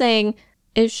 I'm just saying,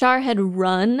 if Char had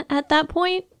run at that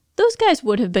point, those guys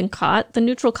would have been caught. The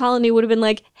neutral colony would have been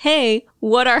like, hey,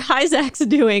 what are Hyzax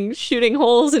doing shooting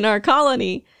holes in our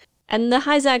colony? And the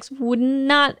Hyzax would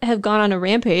not have gone on a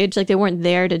rampage. Like, they weren't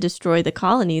there to destroy the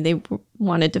colony. They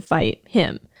wanted to fight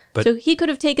him. So he could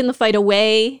have taken the fight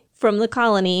away from the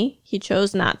colony. He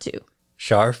chose not to.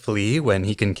 Char flee when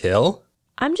he can kill?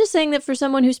 I'm just saying that for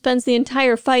someone who spends the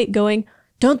entire fight going,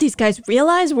 don't these guys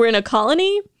realize we're in a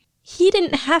colony? He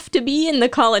didn't have to be in the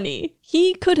colony.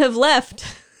 He could have left.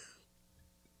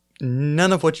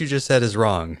 None of what you just said is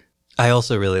wrong. I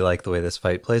also really like the way this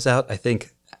fight plays out. I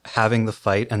think having the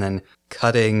fight and then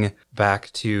cutting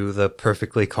back to the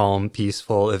perfectly calm,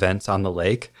 peaceful events on the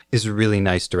lake is a really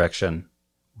nice direction,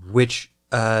 which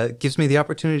gives me the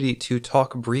opportunity to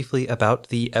talk briefly about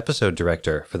the episode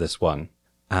director for this one.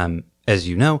 As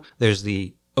you know, there's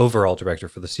the overall director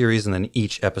for the series, and then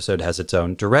each episode has its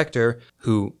own director,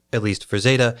 who, at least for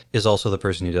Zeta, is also the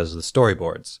person who does the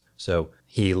storyboards. So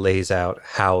he lays out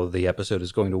how the episode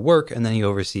is going to work, and then he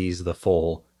oversees the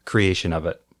full creation of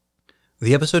it.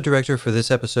 The episode director for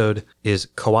this episode is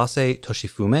Kawase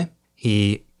Toshifume.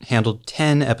 He handled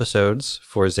 10 episodes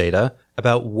for Zeta,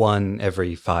 about one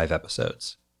every 5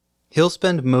 episodes. He'll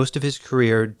spend most of his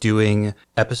career doing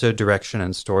episode direction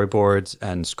and storyboards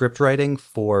and script writing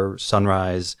for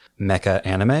Sunrise mecha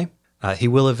anime. He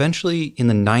will eventually, in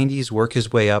the 90s, work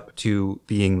his way up to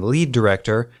being the lead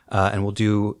director, and will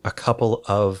do a couple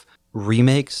of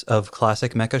remakes of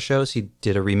classic mecha shows. He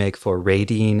did a remake for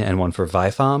Raideen and one for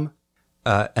Vifam.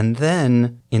 And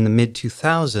then, in the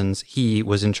mid-2000s, he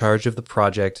was in charge of the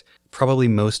project, probably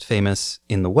most famous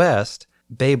in the West,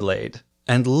 Beyblade.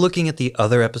 And looking at the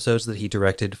other episodes that he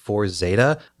directed for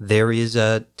Zeta, there is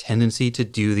a tendency to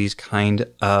do these kind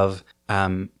of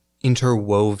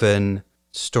interwoven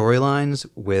storylines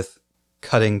with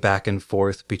cutting back and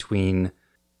forth between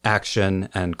action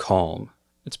and calm.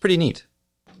 It's pretty neat.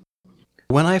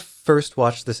 When I first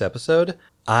watched this episode,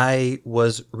 I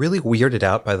was really weirded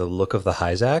out by the look of the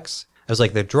Hyzax. I was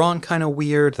like, they're drawn kind of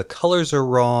weird, the colors are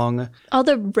wrong. All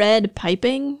the red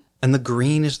piping. And the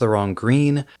green is the wrong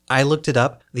green. I looked it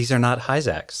up. These are not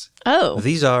Hyzax. Oh.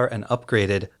 These are an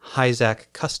upgraded Hyzax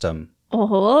custom.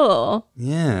 Oh.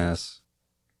 Yes.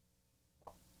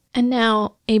 And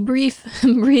now, a brief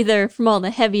breather from all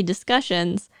the heavy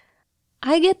discussions.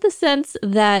 I get the sense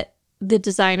that the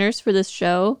designers for this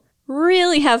show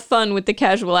really have fun with the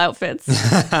casual outfits.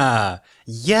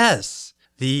 Yes!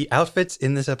 The outfits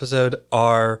in this episode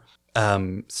are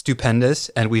stupendous,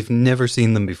 and we've never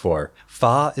seen them before.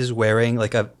 Fa is wearing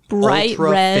like a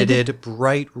ultra-fitted,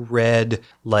 bright red,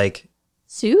 like...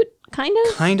 suit, kind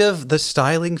of? Kind of. The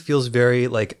styling feels very,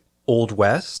 like, Old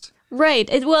West. Right.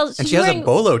 And she has a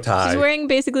bolo tie. She's wearing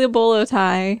basically a bolo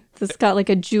tie that's got like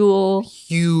a jewel.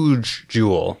 Huge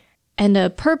jewel. And a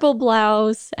purple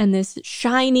blouse and this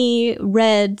shiny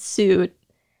red suit.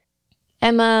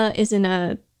 Emma is in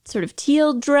a sort of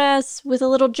teal dress with a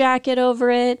little jacket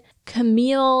over it.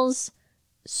 Camille's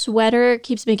sweater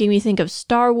keeps making me think of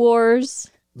Star Wars.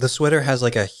 The sweater has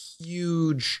like a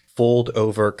huge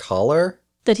fold-over collar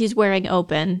that he's wearing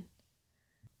open.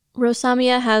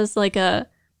 Rosamia has like a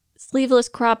sleeveless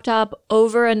crop top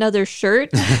over another shirt.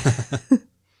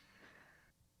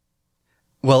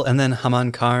 Well, and then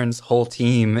Haman Karn's whole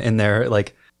team in there,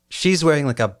 like, she's wearing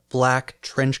like a black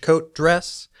trench coat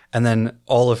dress, and then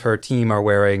all of her team are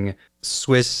wearing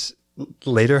Swiss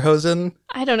lederhosen.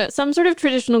 I don't know, some sort of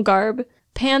traditional garb.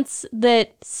 Pants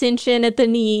that cinch in at the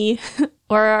knee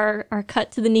or are cut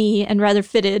to the knee and rather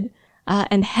fitted,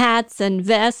 and hats and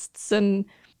vests and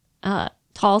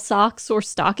tall socks or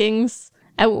stockings.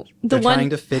 They're trying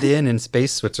to fit in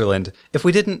space Switzerland. If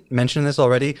we didn't mention this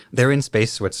already, they're in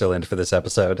space Switzerland for this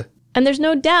episode. And there's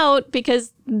no doubt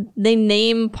because they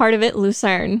name part of it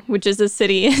Lucerne, which is a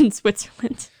city in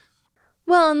Switzerland.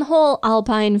 Well, and the whole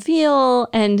Alpine feel,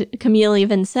 and Camille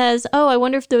even says, oh, I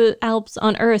wonder if the Alps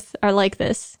on Earth are like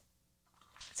this.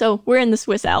 So we're in the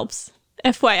Swiss Alps,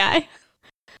 FYI.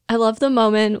 I love the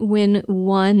moment when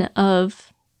one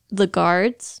of the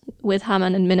guards with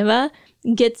Haman and Minerva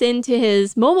gets into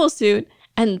his mobile suit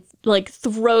and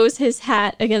throws his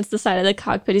hat against the side of the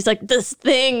cockpit. He's like, this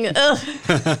thing, ugh,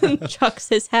 and chucks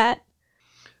his hat.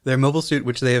 Their mobile suit,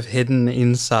 which they have hidden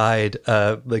inside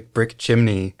a brick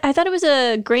chimney. I thought it was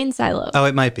a grain silo. Oh,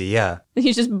 it might be, yeah.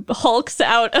 He just hulks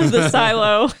out of the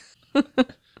silo.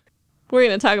 We're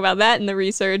going to talk about that in the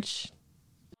research.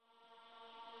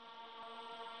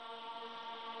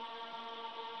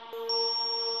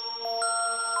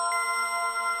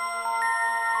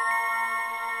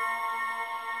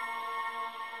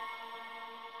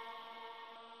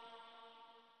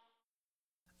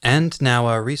 And now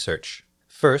our research.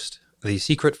 First, the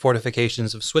secret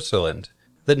fortifications of Switzerland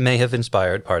that may have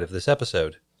inspired part of this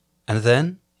episode. And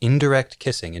then, indirect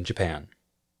kissing in Japan.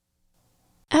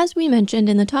 As we mentioned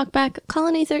in the talkback,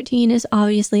 Colony 13 is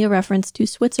obviously a reference to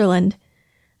Switzerland.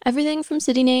 Everything from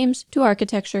city names to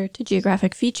architecture to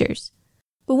geographic features.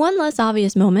 But one less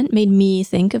obvious moment made me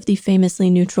think of the famously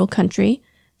neutral country,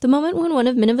 the moment when one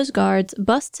of Minerva's guards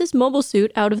busts his mobile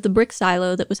suit out of the brick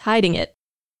silo that was hiding it.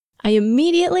 I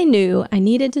immediately knew I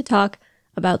needed to talk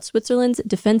about Switzerland's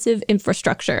defensive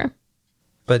infrastructure.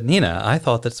 But Nina, I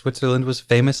thought that Switzerland was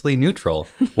famously neutral.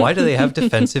 Why do they have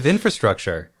defensive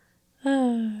infrastructure?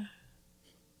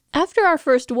 After our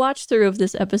first watch-through of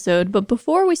this episode, but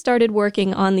before we started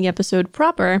working on the episode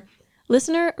proper,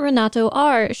 listener Renato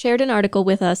R. shared an article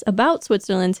with us about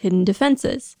Switzerland's hidden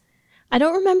defenses. I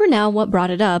don't remember now what brought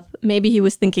it up, maybe he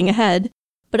was thinking ahead,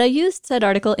 but I used said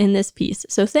article in this piece,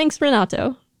 so thanks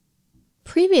Renato.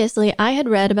 Previously, I had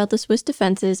read about the Swiss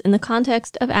defenses in the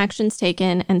context of actions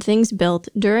taken and things built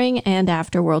during and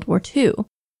after World War II,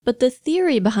 but the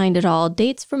theory behind it all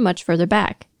dates from much further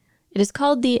back. It is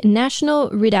called the National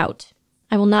Redoubt.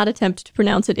 I will not attempt to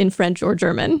pronounce it in French or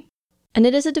German. And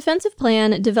it is a defensive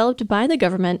plan developed by the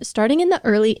government starting in the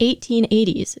early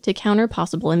 1880s to counter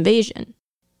possible invasion.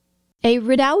 A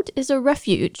redoubt is a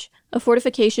refuge, a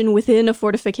fortification within a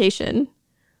fortification.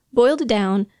 Boiled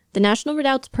down, the National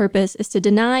Redoubt's purpose is to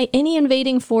deny any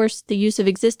invading force the use of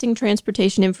existing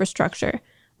transportation infrastructure,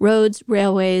 roads,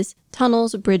 railways,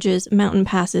 tunnels, bridges, mountain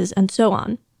passes, and so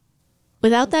on.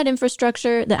 Without that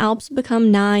infrastructure, the Alps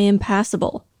become nigh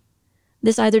impassable.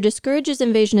 This either discourages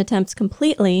invasion attempts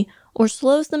completely or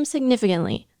slows them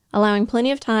significantly, allowing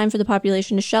plenty of time for the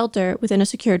population to shelter within a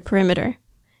secured perimeter.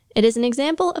 It is an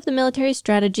example of the military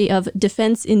strategy of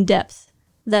defense in depth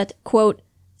that, quote,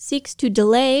 seeks to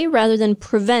delay rather than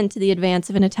prevent the advance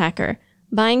of an attacker,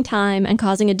 buying time and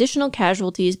causing additional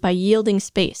casualties by yielding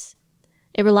space.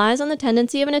 It relies on the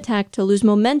tendency of an attack to lose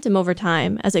momentum over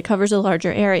time as it covers a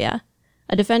larger area.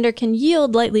 A defender can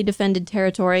yield lightly defended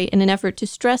territory in an effort to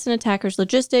stress an attacker's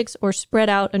logistics or spread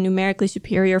out a numerically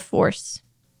superior force.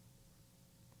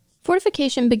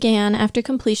 Fortification began after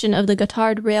completion of the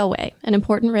Gotthard Railway, an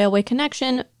important railway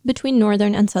connection between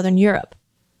northern and southern Europe.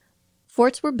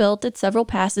 Forts were built at several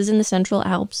passes in the Central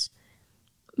Alps.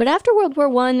 But after World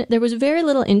War I, there was very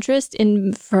little interest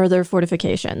in further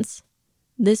fortifications.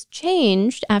 This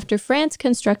changed after France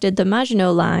constructed the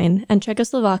Maginot Line and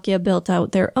Czechoslovakia built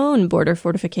out their own border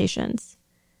fortifications.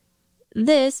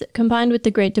 This, combined with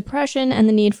the Great Depression and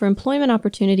the need for employment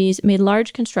opportunities, made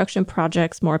large construction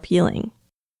projects more appealing.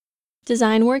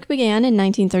 Design work began in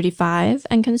 1935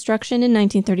 and construction in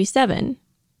 1937.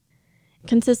 It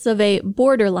consists of a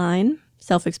border line,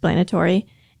 self-explanatory,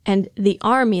 and the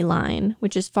Army Line,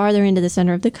 which is farther into the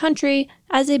center of the country,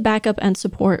 as a backup and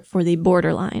support for the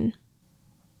border line.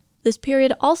 This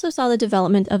period also saw the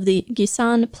development of the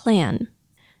Guisan Plan.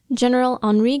 General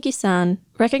Henri Guisan,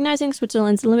 recognizing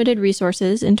Switzerland's limited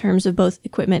resources in terms of both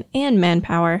equipment and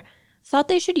manpower, thought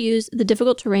they should use the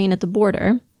difficult terrain at the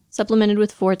border, supplemented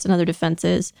with forts and other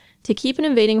defenses, to keep an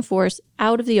invading force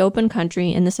out of the open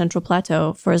country in the Central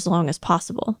Plateau for as long as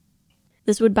possible.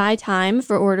 This would buy time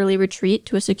for orderly retreat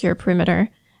to a secure perimeter,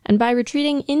 and by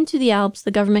retreating into the Alps,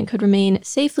 the government could remain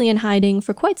safely in hiding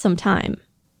for quite some time.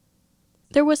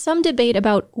 There was some debate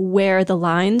about where the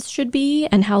lines should be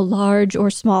and how large or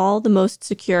small the most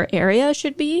secure area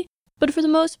should be, but for the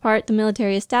most part, the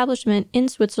military establishment in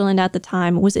Switzerland at the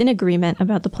time was in agreement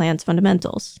about the plan's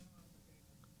fundamentals.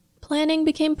 Planning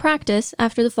became practice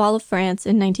after the fall of France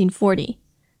in 1940.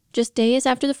 Just days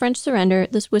after the French surrender,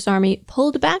 the Swiss army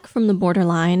pulled back from the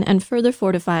borderline and further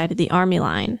fortified the army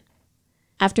line.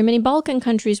 After many Balkan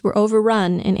countries were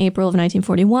overrun in April of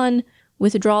 1941,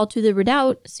 withdrawal to the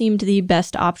redoubt seemed the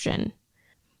best option.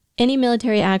 Any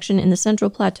military action in the Central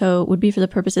Plateau would be for the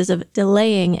purposes of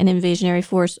delaying an invasionary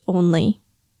force only.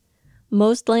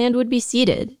 Most land would be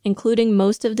ceded, including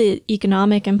most of the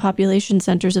economic and population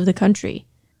centers of the country.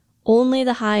 Only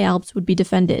the high Alps would be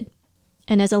defended.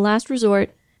 And as a last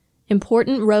resort,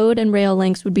 important road and rail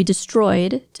links would be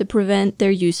destroyed to prevent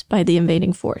their use by the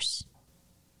invading force.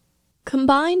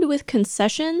 Combined with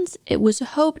concessions, it was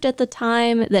hoped at the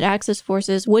time that Axis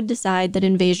forces would decide that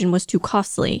invasion was too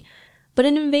costly, but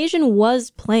an invasion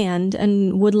was planned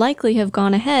and would likely have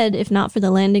gone ahead if not for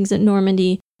the landings at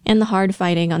Normandy and the hard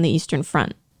fighting on the Eastern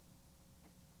Front.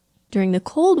 During the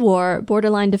Cold War,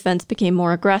 borderline defense became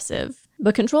more aggressive,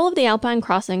 but control of the Alpine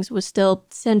crossings was still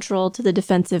central to the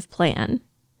defensive plan.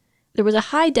 There was a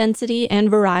high density and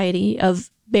variety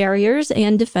of barriers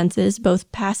and defenses,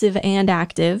 both passive and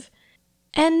active,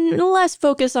 and less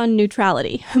focus on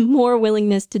neutrality, more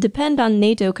willingness to depend on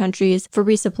NATO countries for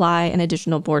resupply and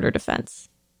additional border defense.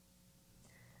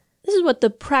 This is what the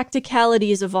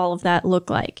practicalities of all of that look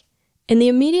like. In the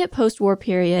immediate post-war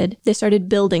period, they started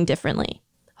building differently.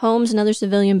 Homes and other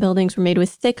civilian buildings were made with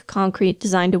thick concrete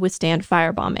designed to withstand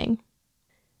firebombing.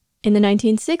 In the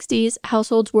 1960s,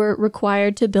 households were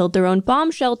required to build their own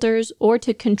bomb shelters or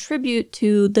to contribute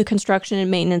to the construction and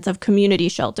maintenance of community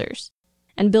shelters.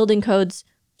 And building codes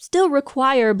still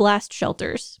require blast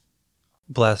shelters.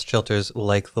 Blast shelters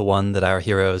like the one that our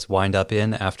heroes wind up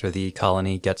in after the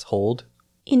colony gets hold?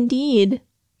 Indeed.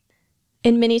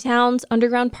 In many towns,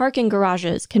 underground parking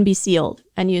garages can be sealed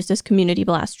and used as community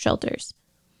blast shelters.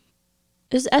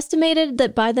 It is estimated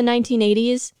that by the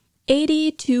 1980s,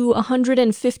 80 to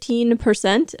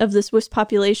 115% of the Swiss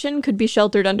population could be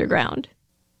sheltered underground.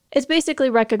 It's basically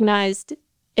recognized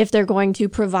if they're going to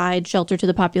provide shelter to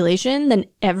the population, then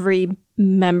every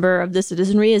member of the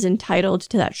citizenry is entitled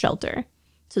to that shelter.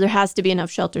 So there has to be enough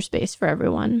shelter space for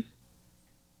everyone.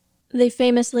 They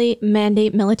famously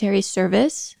mandate military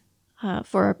service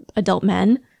for adult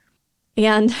men,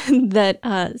 and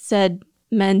that said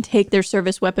men take their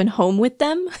service weapon home with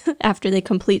them after they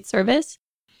complete service.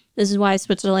 This is why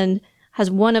Switzerland has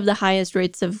one of the highest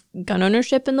rates of gun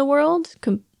ownership in the world.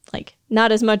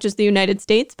 Not as much as the United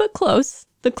States, but close.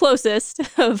 The closest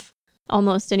of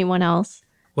almost anyone else.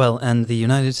 Well, and the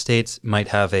United States might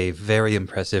have a very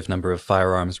impressive number of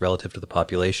firearms relative to the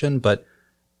population, but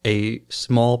a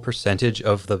small percentage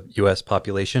of the U.S.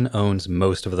 population owns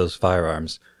most of those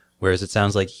firearms, whereas it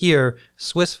sounds like here,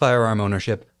 Swiss firearm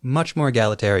ownership, much more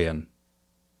egalitarian.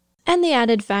 And the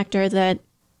added factor that,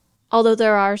 although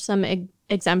there are some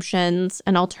exemptions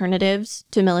and alternatives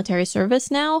to military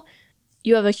service now,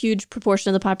 you have a huge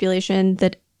proportion of the population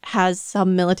that has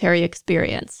some military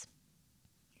experience.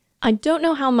 I don't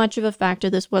know how much of a factor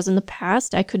this was in the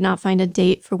past. I could not find a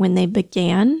date for when they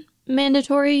began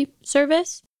mandatory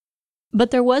service.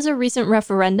 But there was a recent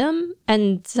referendum,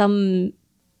 and some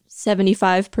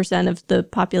 75% of the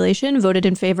population voted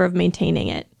in favor of maintaining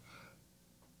it.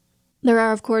 There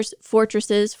are, of course,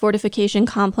 fortresses, fortification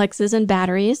complexes, and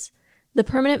batteries. The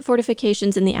permanent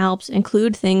fortifications in the Alps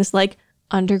include things like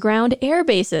underground air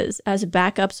bases as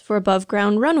backups for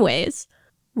above-ground runways,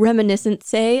 reminiscent,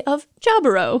 say, of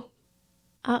Jaburo.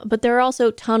 But there are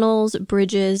also tunnels,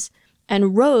 bridges,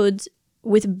 and roads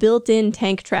with built-in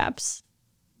tank traps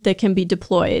that can be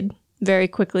deployed very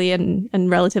quickly and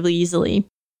relatively easily.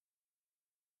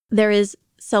 There is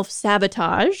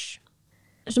self-sabotage.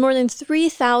 There's more than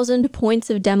 3,000 points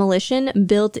of demolition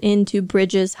built into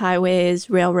bridges, highways,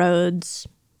 railroads,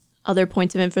 other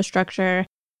points of infrastructure.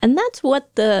 And that's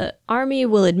what the army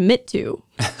will admit to.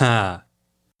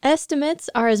 Estimates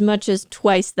are as much as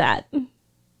twice that.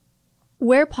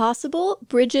 Where possible,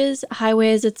 bridges,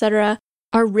 highways, etc.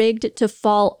 are rigged to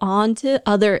fall onto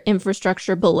other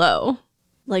infrastructure below,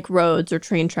 like roads or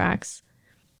train tracks.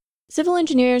 Civil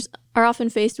engineers are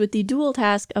often faced with the dual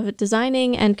task of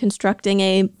designing and constructing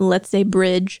a, let's say,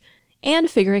 bridge, and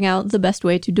figuring out the best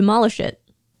way to demolish it.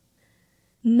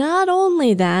 Not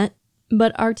only that,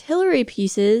 but artillery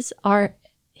pieces are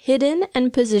hidden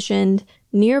and positioned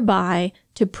nearby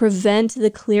to prevent the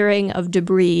clearing of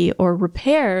debris or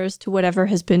repairs to whatever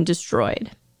has been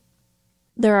destroyed.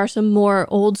 There are some more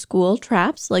old-school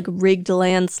traps, like rigged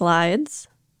landslides,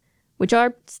 which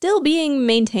are still being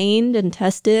maintained and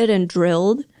tested and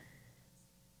drilled.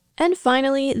 And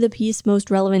finally, the piece most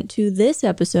relevant to this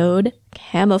episode,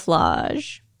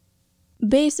 camouflage.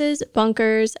 Bases,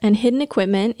 bunkers, and hidden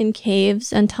equipment in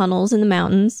caves and tunnels in the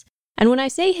mountains And when I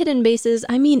say hidden bases,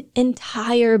 I mean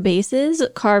entire bases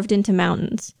carved into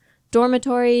mountains.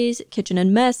 Dormitories, kitchen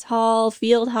and mess hall,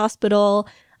 field hospital,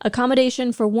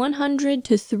 accommodation for 100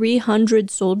 to 300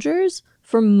 soldiers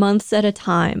for months at a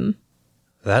time.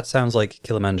 That sounds like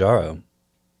Kilimanjaro.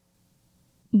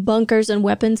 Bunkers and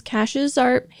weapons caches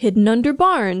are hidden under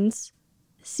barns.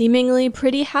 Seemingly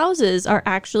pretty houses are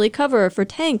actually cover for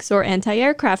tanks or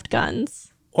anti-aircraft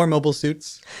guns. Or mobile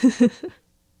suits.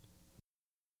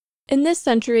 In this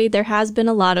century, there has been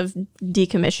a lot of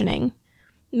decommissioning.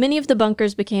 Many of the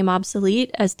bunkers became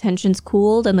obsolete as tensions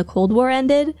cooled and the Cold War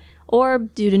ended, or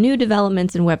due to new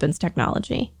developments in weapons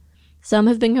technology. Some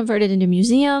have been converted into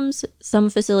museums, some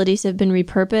facilities have been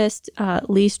repurposed,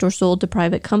 leased or sold to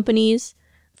private companies.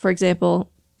 For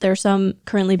example, there are some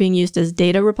currently being used as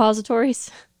data repositories.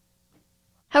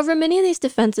 However, many of these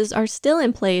defenses are still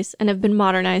in place and have been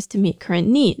modernized to meet current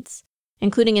needs,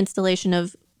 including installation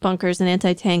of bunkers and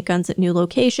anti-tank guns at new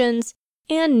locations,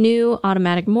 and new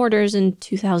automatic mortars in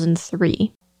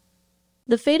 2003.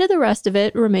 The fate of the rest of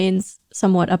it remains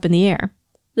somewhat up in the air.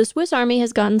 The Swiss Army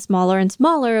has gotten smaller and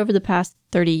smaller over the past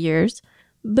 30 years,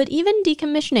 but even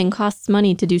decommissioning costs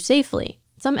money to do safely.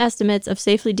 Some estimates of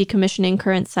safely decommissioning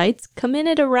current sites come in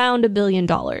at around $1 billion.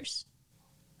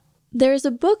 There's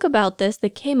a book about this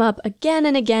that came up again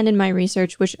and again in my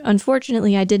research, which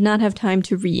unfortunately I did not have time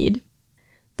to read.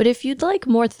 But if you'd like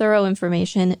more thorough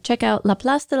information, check out La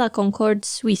Place de la Concorde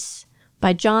Suisse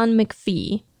by John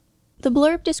McPhee. The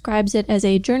blurb describes it as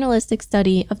a journalistic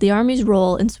study of the Army's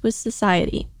role in Swiss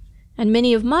society, and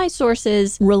many of my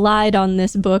sources relied on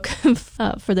this book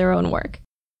for their own work.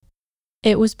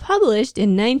 It was published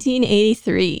in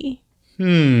 1983.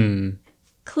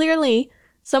 Clearly,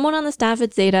 someone on the staff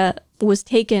at Zeta was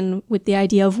taken with the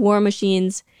idea of war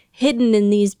machines hidden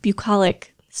in these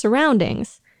bucolic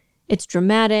surroundings. It's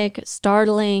dramatic,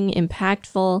 startling,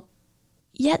 impactful.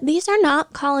 Yet these are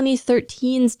not Colony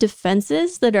 13's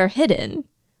defenses that are hidden.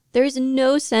 There is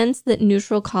no sense that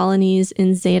neutral colonies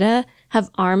in Zeta have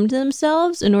armed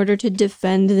themselves in order to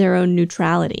defend their own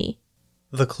neutrality.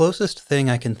 The closest thing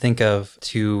I can think of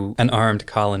to an armed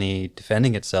colony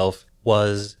defending itself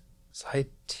was Side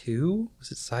 2?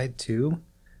 Was it Side 2?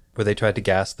 Where they tried to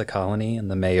gas the colony and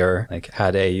the mayor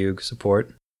had AUG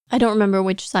support. I don't remember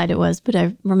which side it was, but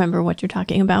I remember what you're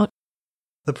talking about.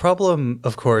 The problem,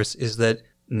 of course, is that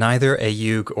neither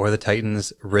AUG or the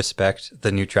Titans respect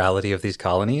the neutrality of these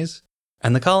colonies,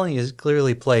 and the colony is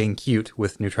clearly playing cute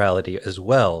with neutrality as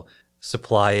well,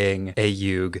 supplying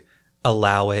AUG,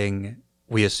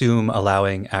 we assume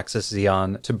allowing Axis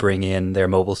Zeon to bring in their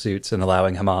mobile suits and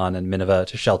allowing Haman and Minerva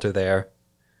to shelter there.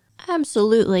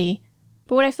 Absolutely.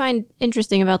 But what I find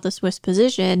interesting about the Swiss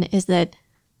position is that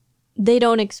they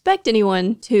don't expect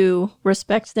anyone to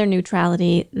respect their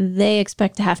neutrality. They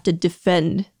expect to have to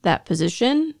defend that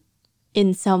position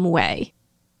in some way.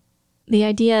 The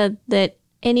idea that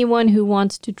anyone who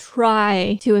wants to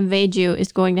try to invade you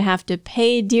is going to have to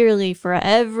pay dearly for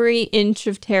every inch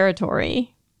of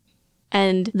territory,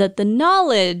 and that the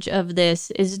knowledge of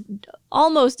this is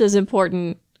almost as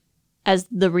important as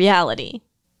the reality.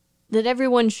 That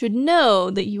everyone should know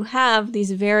that you have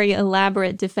these very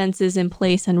elaborate defenses in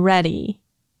place and ready.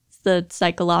 It's the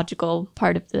psychological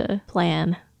part of the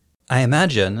plan. I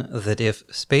imagine that if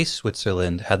Space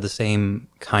Switzerland had the same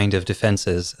kind of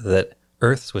defenses that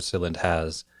Earth Switzerland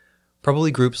has,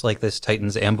 probably groups like this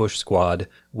Titans Ambush Squad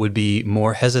would be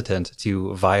more hesitant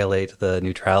to violate the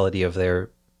neutrality of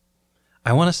their,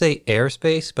 I want to say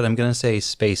airspace, but I'm going to say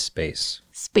space.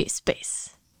 Space.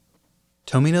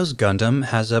 Tomino's Gundam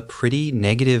has a pretty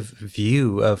negative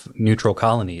view of neutral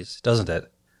colonies, doesn't it?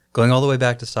 Going all the way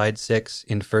back to Side 6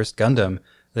 in First Gundam,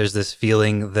 there's this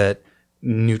feeling that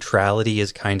neutrality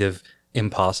is kind of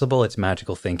impossible, it's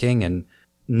magical thinking, and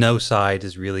no side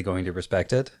is really going to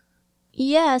respect it.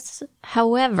 Yes,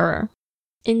 however,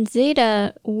 in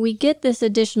Zeta, we get this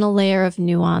additional layer of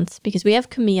nuance because we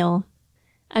have Camille,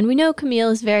 and we know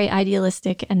Camille is very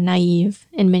idealistic and naive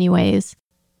in many ways.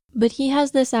 But he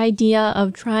has this idea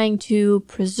of trying to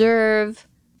preserve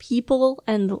people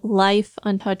and life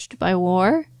untouched by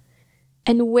war.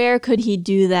 And where could he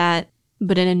do that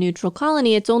but in a neutral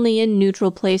colony? It's only in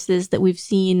neutral places that we've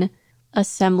seen a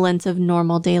semblance of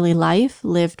normal daily life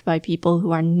lived by people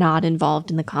who are not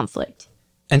involved in the conflict.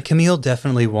 And Camille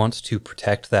definitely wants to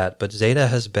protect that, but Zeta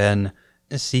has been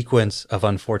a sequence of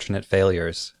unfortunate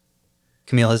failures.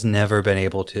 Camille has never been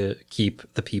able to keep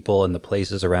the people and the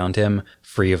places around him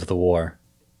free of the war.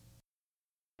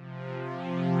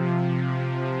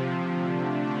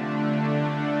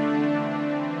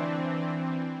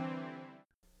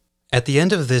 At the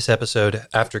end of this episode,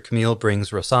 after Camille brings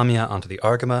Rosamia onto the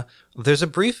Argama, there's a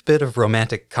brief bit of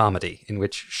romantic comedy in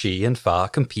which she and Fa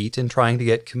compete in trying to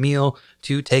get Camille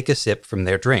to take a sip from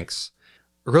their drinks.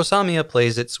 Rosamia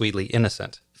plays it sweetly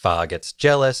innocent, Fa gets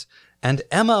jealous, and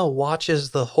Emma watches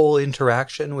the whole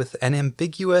interaction with an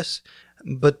ambiguous,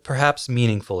 but perhaps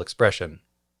meaningful expression.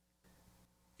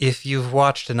 If you've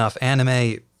watched enough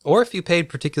anime, or if you paid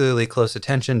particularly close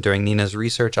attention during Nina's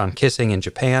research on kissing in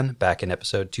Japan back in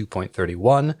episode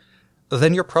 2.31,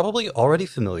 then you're probably already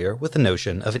familiar with the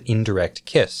notion of an indirect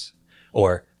kiss,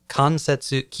 or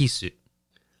kansetsu kisu,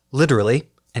 literally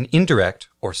an indirect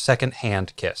or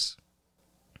second-hand kiss.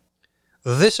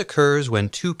 This occurs when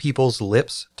two people's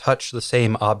lips touch the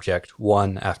same object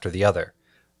one after the other,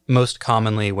 most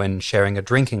commonly when sharing a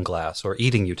drinking glass or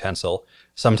eating utensil,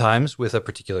 sometimes with a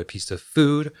particular piece of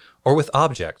food, or with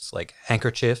objects like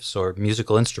handkerchiefs or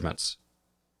musical instruments.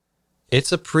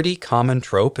 It's a pretty common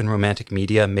trope in romantic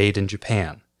media made in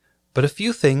Japan, but a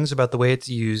few things about the way it's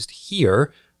used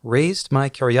here raised my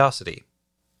curiosity.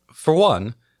 For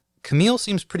one, Camille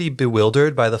seems pretty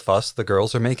bewildered by the fuss the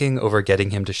girls are making over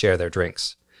getting him to share their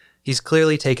drinks. He's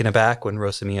clearly taken aback when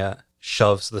Rosamia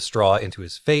shoves the straw into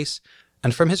his face,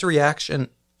 and from his reaction,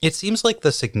 it seems like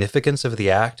the significance of the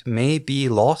act may be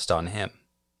lost on him.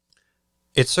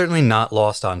 It's certainly not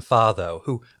lost on Fa, though,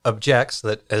 who objects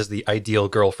that as the ideal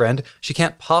girlfriend, she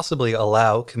can't possibly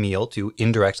allow Camille to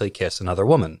indirectly kiss another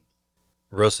woman.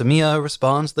 Rosamia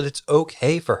responds that it's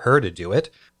okay for her to do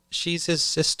it. She's his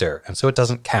sister, and so it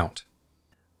doesn't count.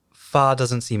 Fa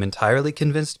doesn't seem entirely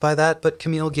convinced by that, but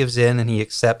Camille gives in and he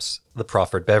accepts the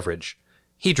proffered beverage.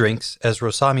 He drinks as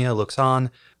Rosamia looks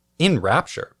on, in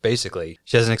rapture, basically.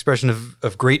 She has an expression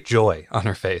of great joy on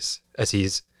her face as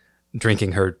he's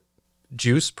drinking her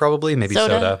juice, probably, maybe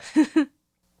soda.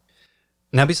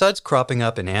 Now, besides cropping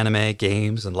up in anime,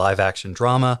 games, and live-action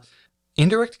drama,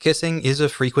 indirect kissing is a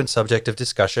frequent subject of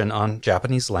discussion on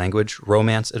Japanese language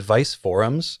romance advice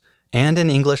forums and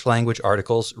in English language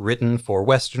articles written for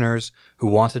Westerners who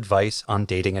want advice on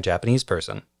dating a Japanese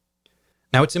person.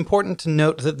 Now, it's important to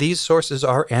note that these sources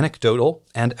are anecdotal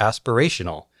and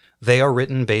aspirational. They are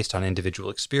written based on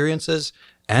individual experiences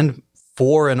and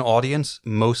for an audience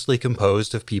mostly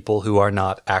composed of people who are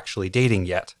not actually dating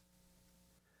yet.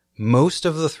 Most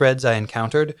of the threads I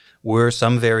encountered were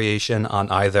some variation on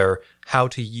either how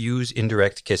to use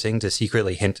indirect kissing to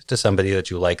secretly hint to somebody that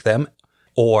you like them,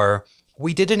 or,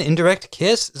 we did an indirect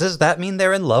kiss? Does that mean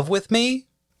they're in love with me?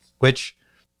 Which,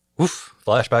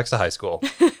 flashbacks to high school.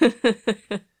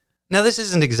 Now, this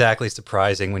isn't exactly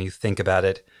surprising when you think about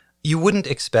it. You wouldn't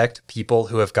expect people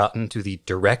who have gotten to the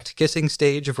direct kissing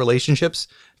stage of relationships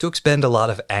to expend a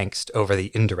lot of angst over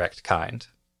the indirect kind.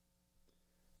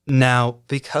 Now,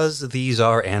 because these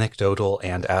are anecdotal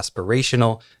and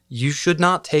aspirational, you should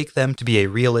not take them to be a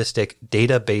realistic,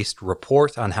 data-based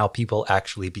report on how people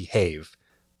actually behave.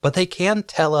 But they can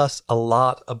tell us a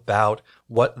lot about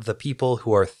what the people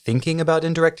who are thinking about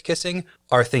indirect kissing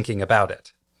are thinking about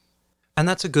it. And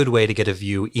that's a good way to get a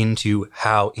view into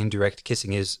how indirect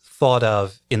kissing is thought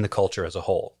of in the culture as a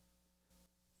whole.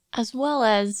 As well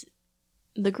as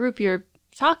the group you're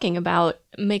talking about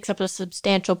makes up a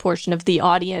substantial portion of the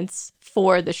audience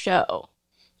for the show.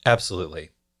 Absolutely.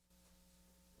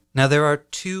 Now, there are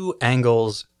two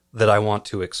angles that I want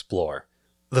to explore.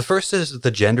 The first is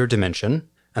the gender dimension,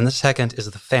 and the second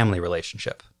is the family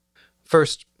relationship.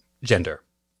 First, gender.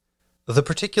 The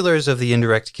particulars of the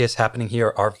indirect kiss happening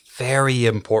here are very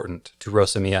important to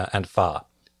Rosamia and Fa,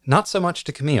 not so much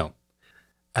to Camille.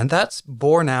 And that's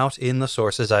borne out in the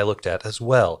sources I looked at as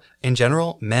well. In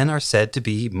general, men are said to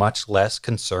be much less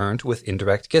concerned with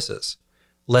indirect kisses,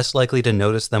 less likely to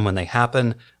notice them when they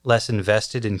happen, less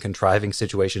invested in contriving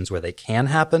situations where they can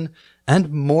happen,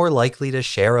 and more likely to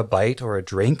share a bite or a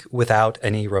drink without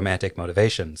any romantic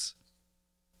motivations.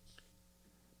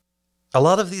 A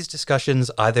lot of these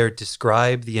discussions either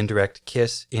describe the indirect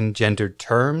kiss in gendered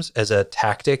terms as a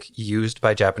tactic used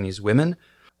by Japanese women,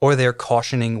 or they're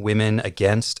cautioning women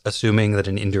against assuming that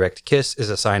an indirect kiss is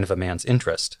a sign of a man's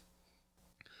interest.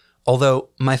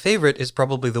 Although, my favorite is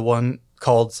probably the one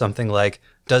called something like,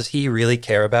 "Does he really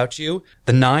care about you?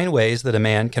 The 9 ways that a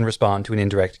man can respond to an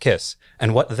indirect kiss,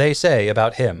 and what they say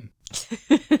about him."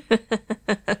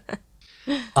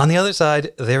 On the other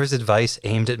side, there is advice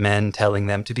aimed at men telling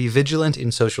them to be vigilant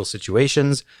in social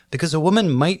situations because a woman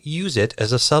might use it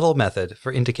as a subtle method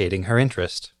for indicating her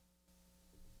interest.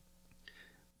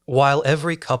 While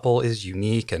every couple is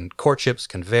unique and courtships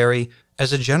can vary,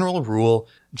 as a general rule,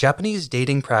 Japanese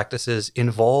dating practices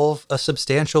involve a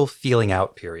substantial feeling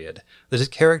out period that is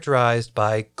characterized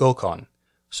by gokon,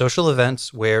 Social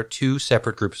events where two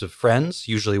separate groups of friends,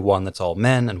 usually one that's all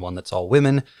men and one that's all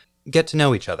women, get to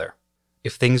know each other.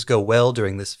 If things go well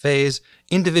during this phase,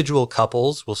 individual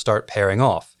couples will start pairing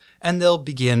off, and they'll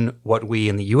begin what we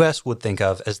in the US would think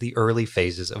of as the early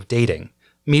phases of dating,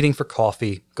 meeting for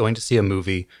coffee, going to see a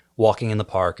movie, walking in the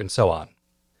park, and so on.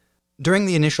 During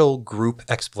the initial group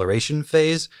exploration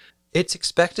phase, it's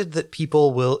expected that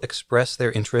people will express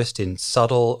their interest in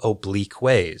subtle, oblique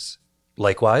ways.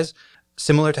 Likewise,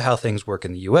 similar to how things work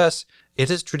in the US, it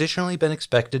has traditionally been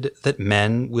expected that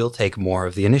men will take more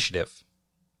of the initiative.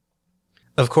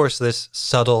 Of course, this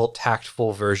subtle,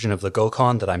 tactful version of the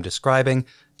Gokon that I'm describing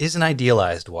is an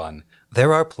idealized one.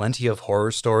 There are plenty of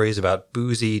horror stories about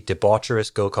boozy,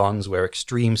 debaucherous Gokons where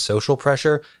extreme social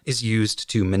pressure is used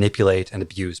to manipulate and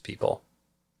abuse people.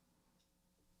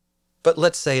 But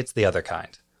let's say it's the other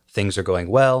kind. Things are going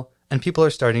well, and people are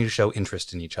starting to show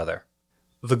interest in each other.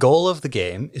 The goal of the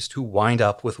game is to wind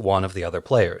up with one of the other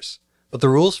players, but the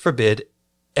rules forbid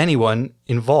anyone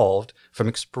involved from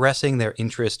expressing their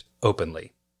interest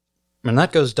openly. And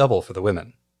that goes double for the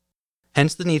women.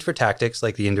 Hence the need for tactics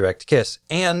like the indirect kiss,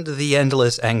 and the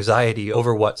endless anxiety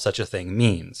over what such a thing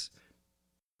means.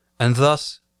 And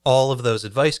thus, all of those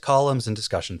advice columns and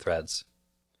discussion threads.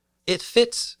 It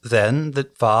fits, then,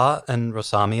 that Fa and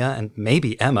Rosamia and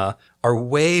maybe Emma are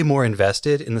way more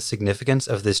invested in the significance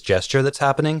of this gesture that's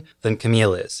happening than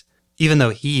Camille is, even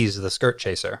though he's the skirt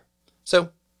chaser.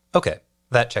 So, okay,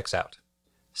 that checks out.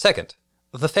 Second,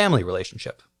 the family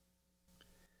relationship.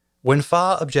 When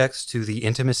Fa objects to the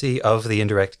intimacy of the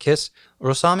indirect kiss,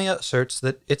 Rosamia asserts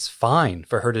that it's fine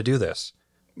for her to do this.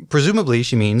 Presumably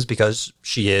she means because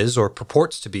she is, or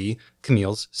purports to be,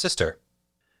 Camille's sister.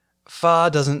 Fa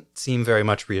doesn't seem very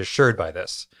much reassured by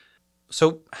this.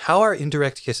 So how are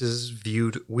indirect kisses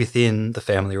viewed within the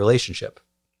family relationship?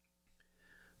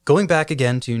 Going back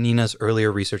again to Nina's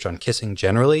earlier research on kissing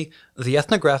generally, the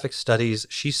ethnographic studies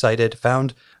she cited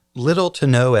found little to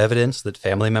no evidence that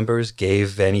family members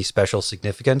gave any special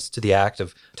significance to the act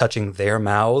of touching their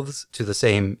mouths to the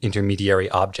same intermediary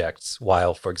objects,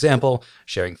 while, for example,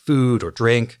 sharing food or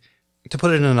drink. To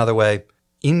put it in another way,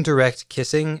 indirect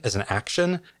kissing as an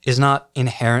action is not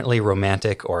inherently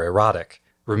romantic or erotic.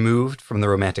 Removed from the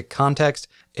romantic context,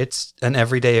 it's an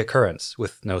everyday occurrence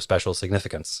with no special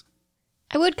significance.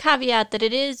 I would caveat that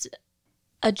it is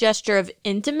a gesture of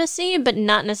intimacy, but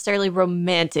not necessarily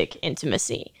romantic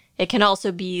intimacy. It can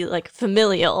also be like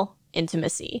familial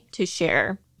intimacy to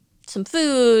share some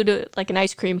food, like an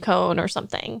ice cream cone or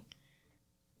something.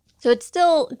 So it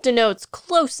still denotes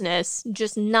closeness,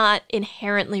 just not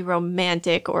inherently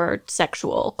romantic or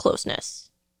sexual closeness.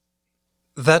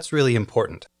 That's really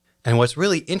important. And what's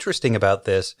really interesting about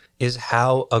this is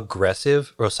how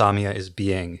aggressive Rosamia is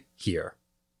being here.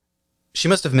 She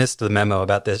must have missed the memo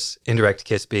about this indirect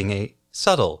kiss being a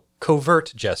subtle,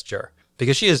 covert gesture,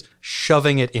 because she is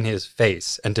shoving it in his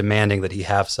face and demanding that he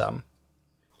have some.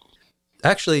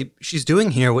 Actually, she's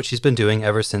doing here what she's been doing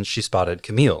ever since she spotted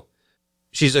Camille.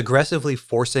 She's aggressively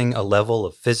forcing a level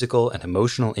of physical and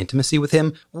emotional intimacy with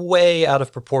him way out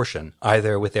of proportion,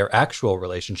 either with their actual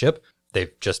relationship,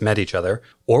 they've just met each other,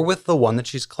 or with the one that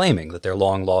she's claiming, that they're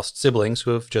long-lost siblings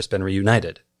who have just been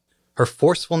reunited. Her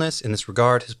forcefulness in this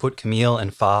regard has put Camille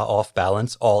and Fa off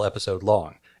balance all episode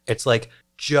long. It's like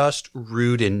just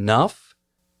rude enough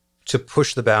to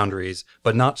push the boundaries,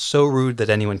 but not so rude that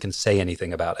anyone can say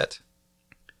anything about it.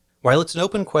 While it's an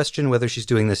open question whether she's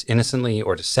doing this innocently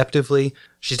or deceptively,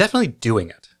 she's definitely doing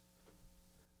it.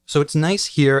 So it's nice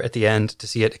here at the end to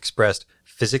see it expressed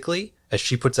physically, as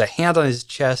she puts a hand on his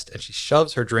chest and she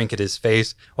shoves her drink at his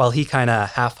face while he kind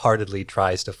of half-heartedly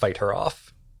tries to fight her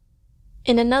off.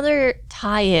 In another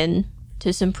tie-in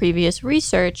to some previous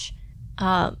research,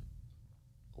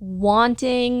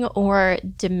 wanting or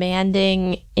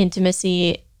demanding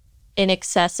intimacy in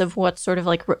excess of what's sort of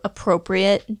like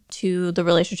appropriate to the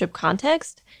relationship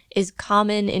context is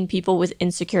common in people with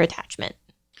insecure attachment.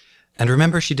 And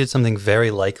remember, she did something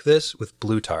very like this with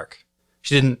Plutarch.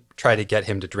 She didn't try to get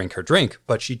him to drink her drink,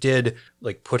 but she did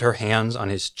like put her hands on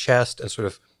his chest and sort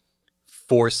of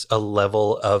force a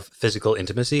level of physical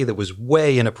intimacy that was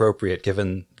way inappropriate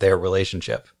given their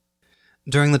relationship.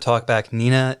 During the talkback,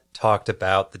 Nina talked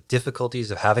about the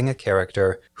difficulties of having a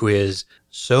character who is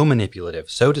so manipulative,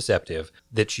 so deceptive,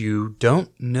 that you don't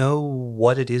know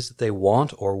what it is that they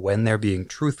want or when they're being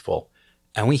truthful.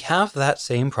 And we have that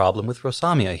same problem with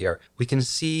Rosamia here. We can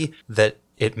see that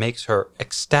it makes her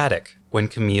ecstatic when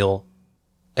Camille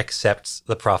accepts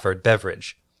the proffered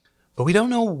beverage. But we don't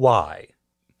know why.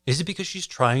 Is it because she's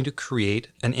trying to create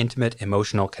an intimate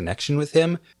emotional connection with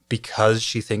him because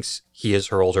she thinks he is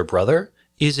her older brother?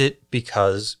 Is it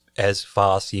because as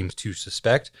Fa seems to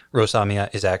suspect, Rosamia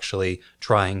is actually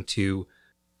trying to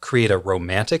create a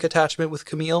romantic attachment with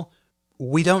Camille.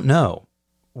 We don't know.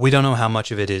 We don't know how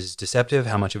much of it is deceptive,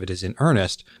 how much of it is in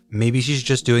earnest. Maybe she's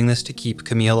just doing this to keep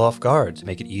Camille off guard, to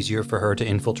make it easier for her to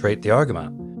infiltrate the Argama.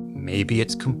 Maybe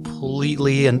it's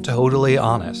completely and totally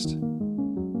honest.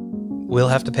 We'll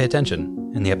have to pay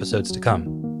attention in the episodes to come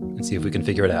and see if we can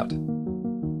figure it out.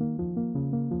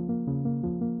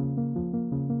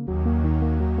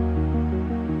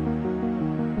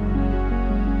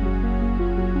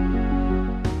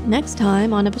 Next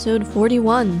time on episode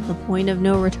 41, The Point of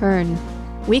No Return,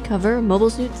 we cover Mobile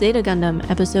Suit Zeta Gundam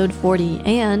episode 40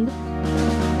 and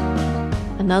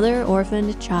Another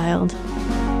Orphaned Child.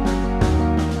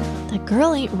 That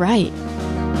girl ain't right.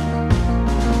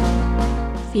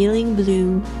 Feeling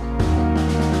blue.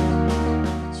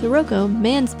 Sirocco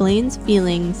mansplains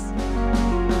feelings.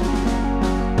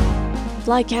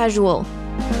 Fly casual.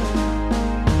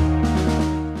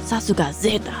 Sasuga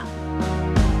Zeta.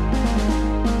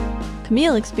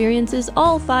 Camille experiences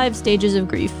all 5 stages of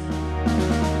grief.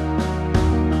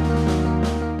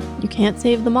 You can't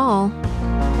save them all.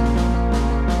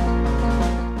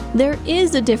 There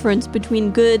is a difference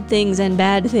between good things and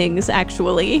bad things,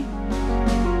 actually.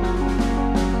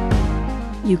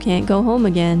 You can't go home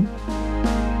again.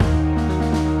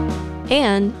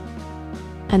 And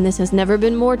this has never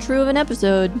been more true of an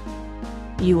episode,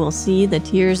 you will see the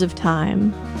tears of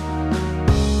time.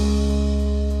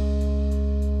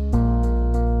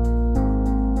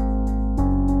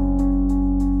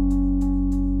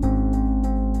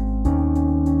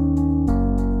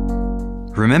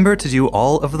 Remember to do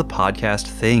all of the podcast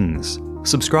things.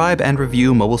 Subscribe and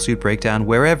review Mobile Suit Breakdown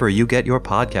wherever you get your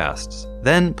podcasts.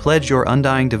 Then pledge your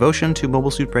undying devotion to Mobile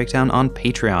Suit Breakdown on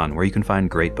Patreon, where you can find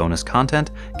great bonus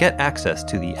content, get access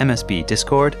to the MSB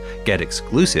Discord, get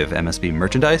exclusive MSB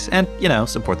merchandise, and,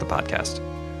 support the podcast.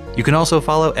 You can also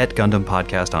follow @Gundam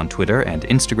Podcast on Twitter and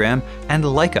Instagram, and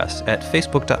like us at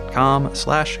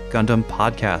facebook.com/Gundam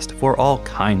Podcast for all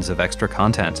kinds of extra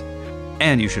content.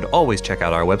 And you should always check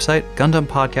out our website,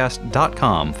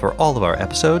 GundamPodcast.com, for all of our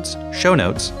episodes, show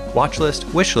notes, watch list,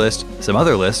 wish list, some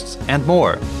other lists, and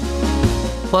more.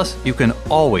 Plus, you can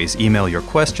always email your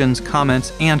questions,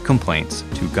 comments, and complaints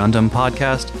to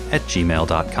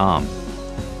GundamPodcast@gmail.com.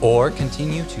 Or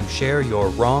continue to share your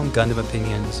wrong Gundam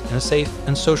opinions in a safe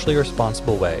and socially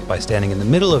responsible way by standing in the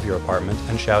middle of your apartment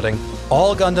and shouting,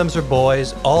 "All Gundams are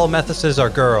boys, all Methuses are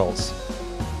girls."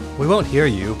 We won't hear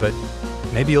you, but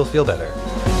maybe you'll feel better.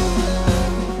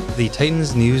 The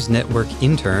Titans News Network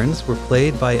interns were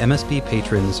played by MSB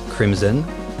patrons Crimson,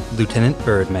 Lieutenant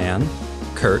Birdman,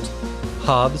 Kurt,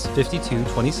 Hobbs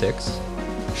 5226,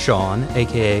 Sean,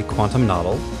 aka Quantum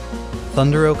Noddle,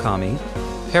 Thunder Okami,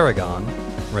 Paragon,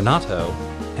 Renato,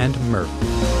 and Murph.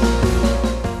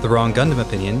 The Wrong Gundam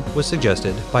Opinion was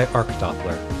suggested by Arc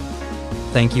Doppler.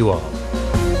 Thank you all.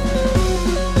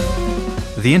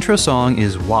 The intro song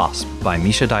is Wasp by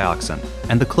Misha Dioxin,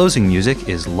 and the closing music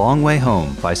is Long Way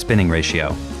Home by Spinning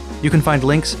Ratio. You can find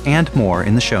links and more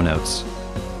in the show notes.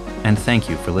 And thank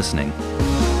you for listening.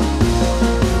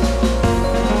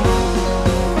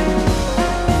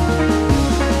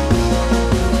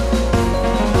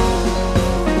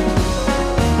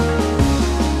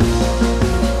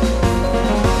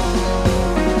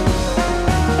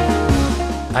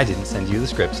 I didn't send you the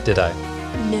script, did I?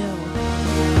 No.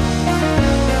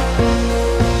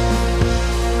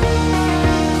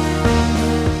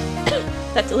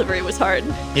 That delivery was hard.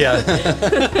 Yeah.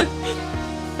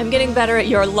 I'm getting better at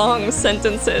your long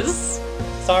sentences.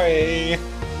 Sorry.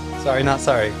 Sorry, not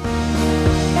sorry.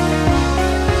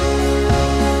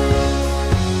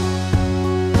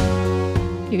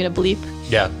 You're gonna bleep?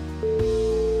 Yeah.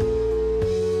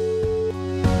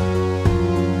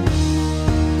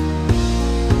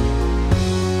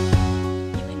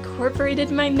 You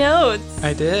incorporated my notes.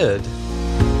 I did.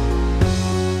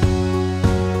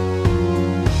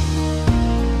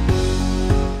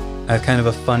 I have kind of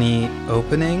a funny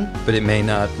opening, but it may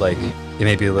not, it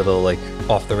may be a little,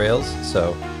 off the rails,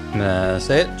 so I'm gonna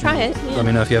say it. Try it, yeah. Let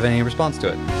me know if you have any response to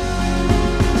it.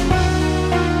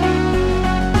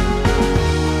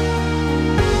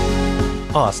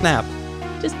 Aw, snap.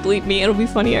 Just bleep me, it'll be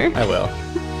funnier. I will.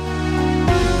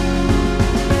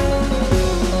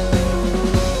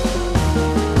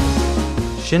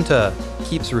 Shinta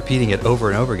keeps repeating it over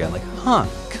and over again,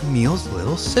 Camille's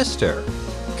little sister.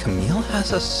 Camille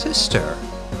has a sister.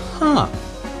 Huh.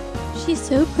 She's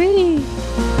so pretty.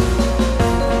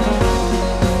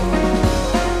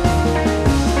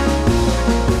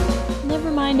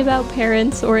 Never mind about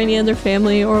parents or any other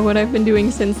family or what I've been doing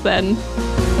since then.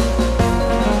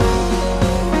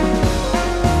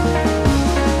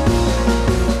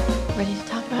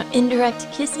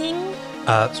 Indirect kissing,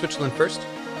 Switzerland first?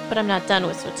 but I'm not done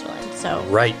with Switzerland, so...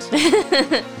 Right.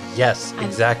 Yes,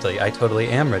 exactly. I totally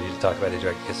am ready to talk about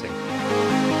indirect kissing.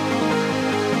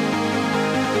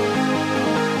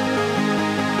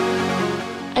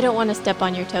 I don't want to step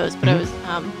on your toes, but I was,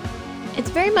 it's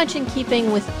very much in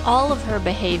keeping with all of her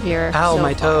behavior. Ow, so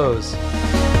my far. toes.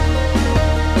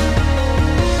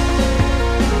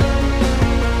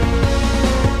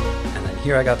 And then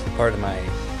here I got to the part of my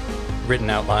written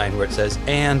outline where it says,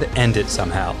 and end it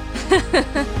somehow.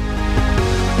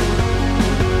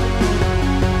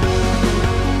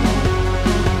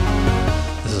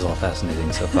 This is all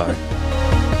fascinating so far.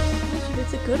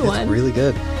 It's a good one. It's really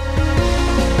good.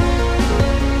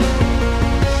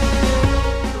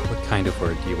 What kind of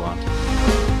word do you want?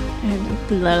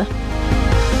 Blah.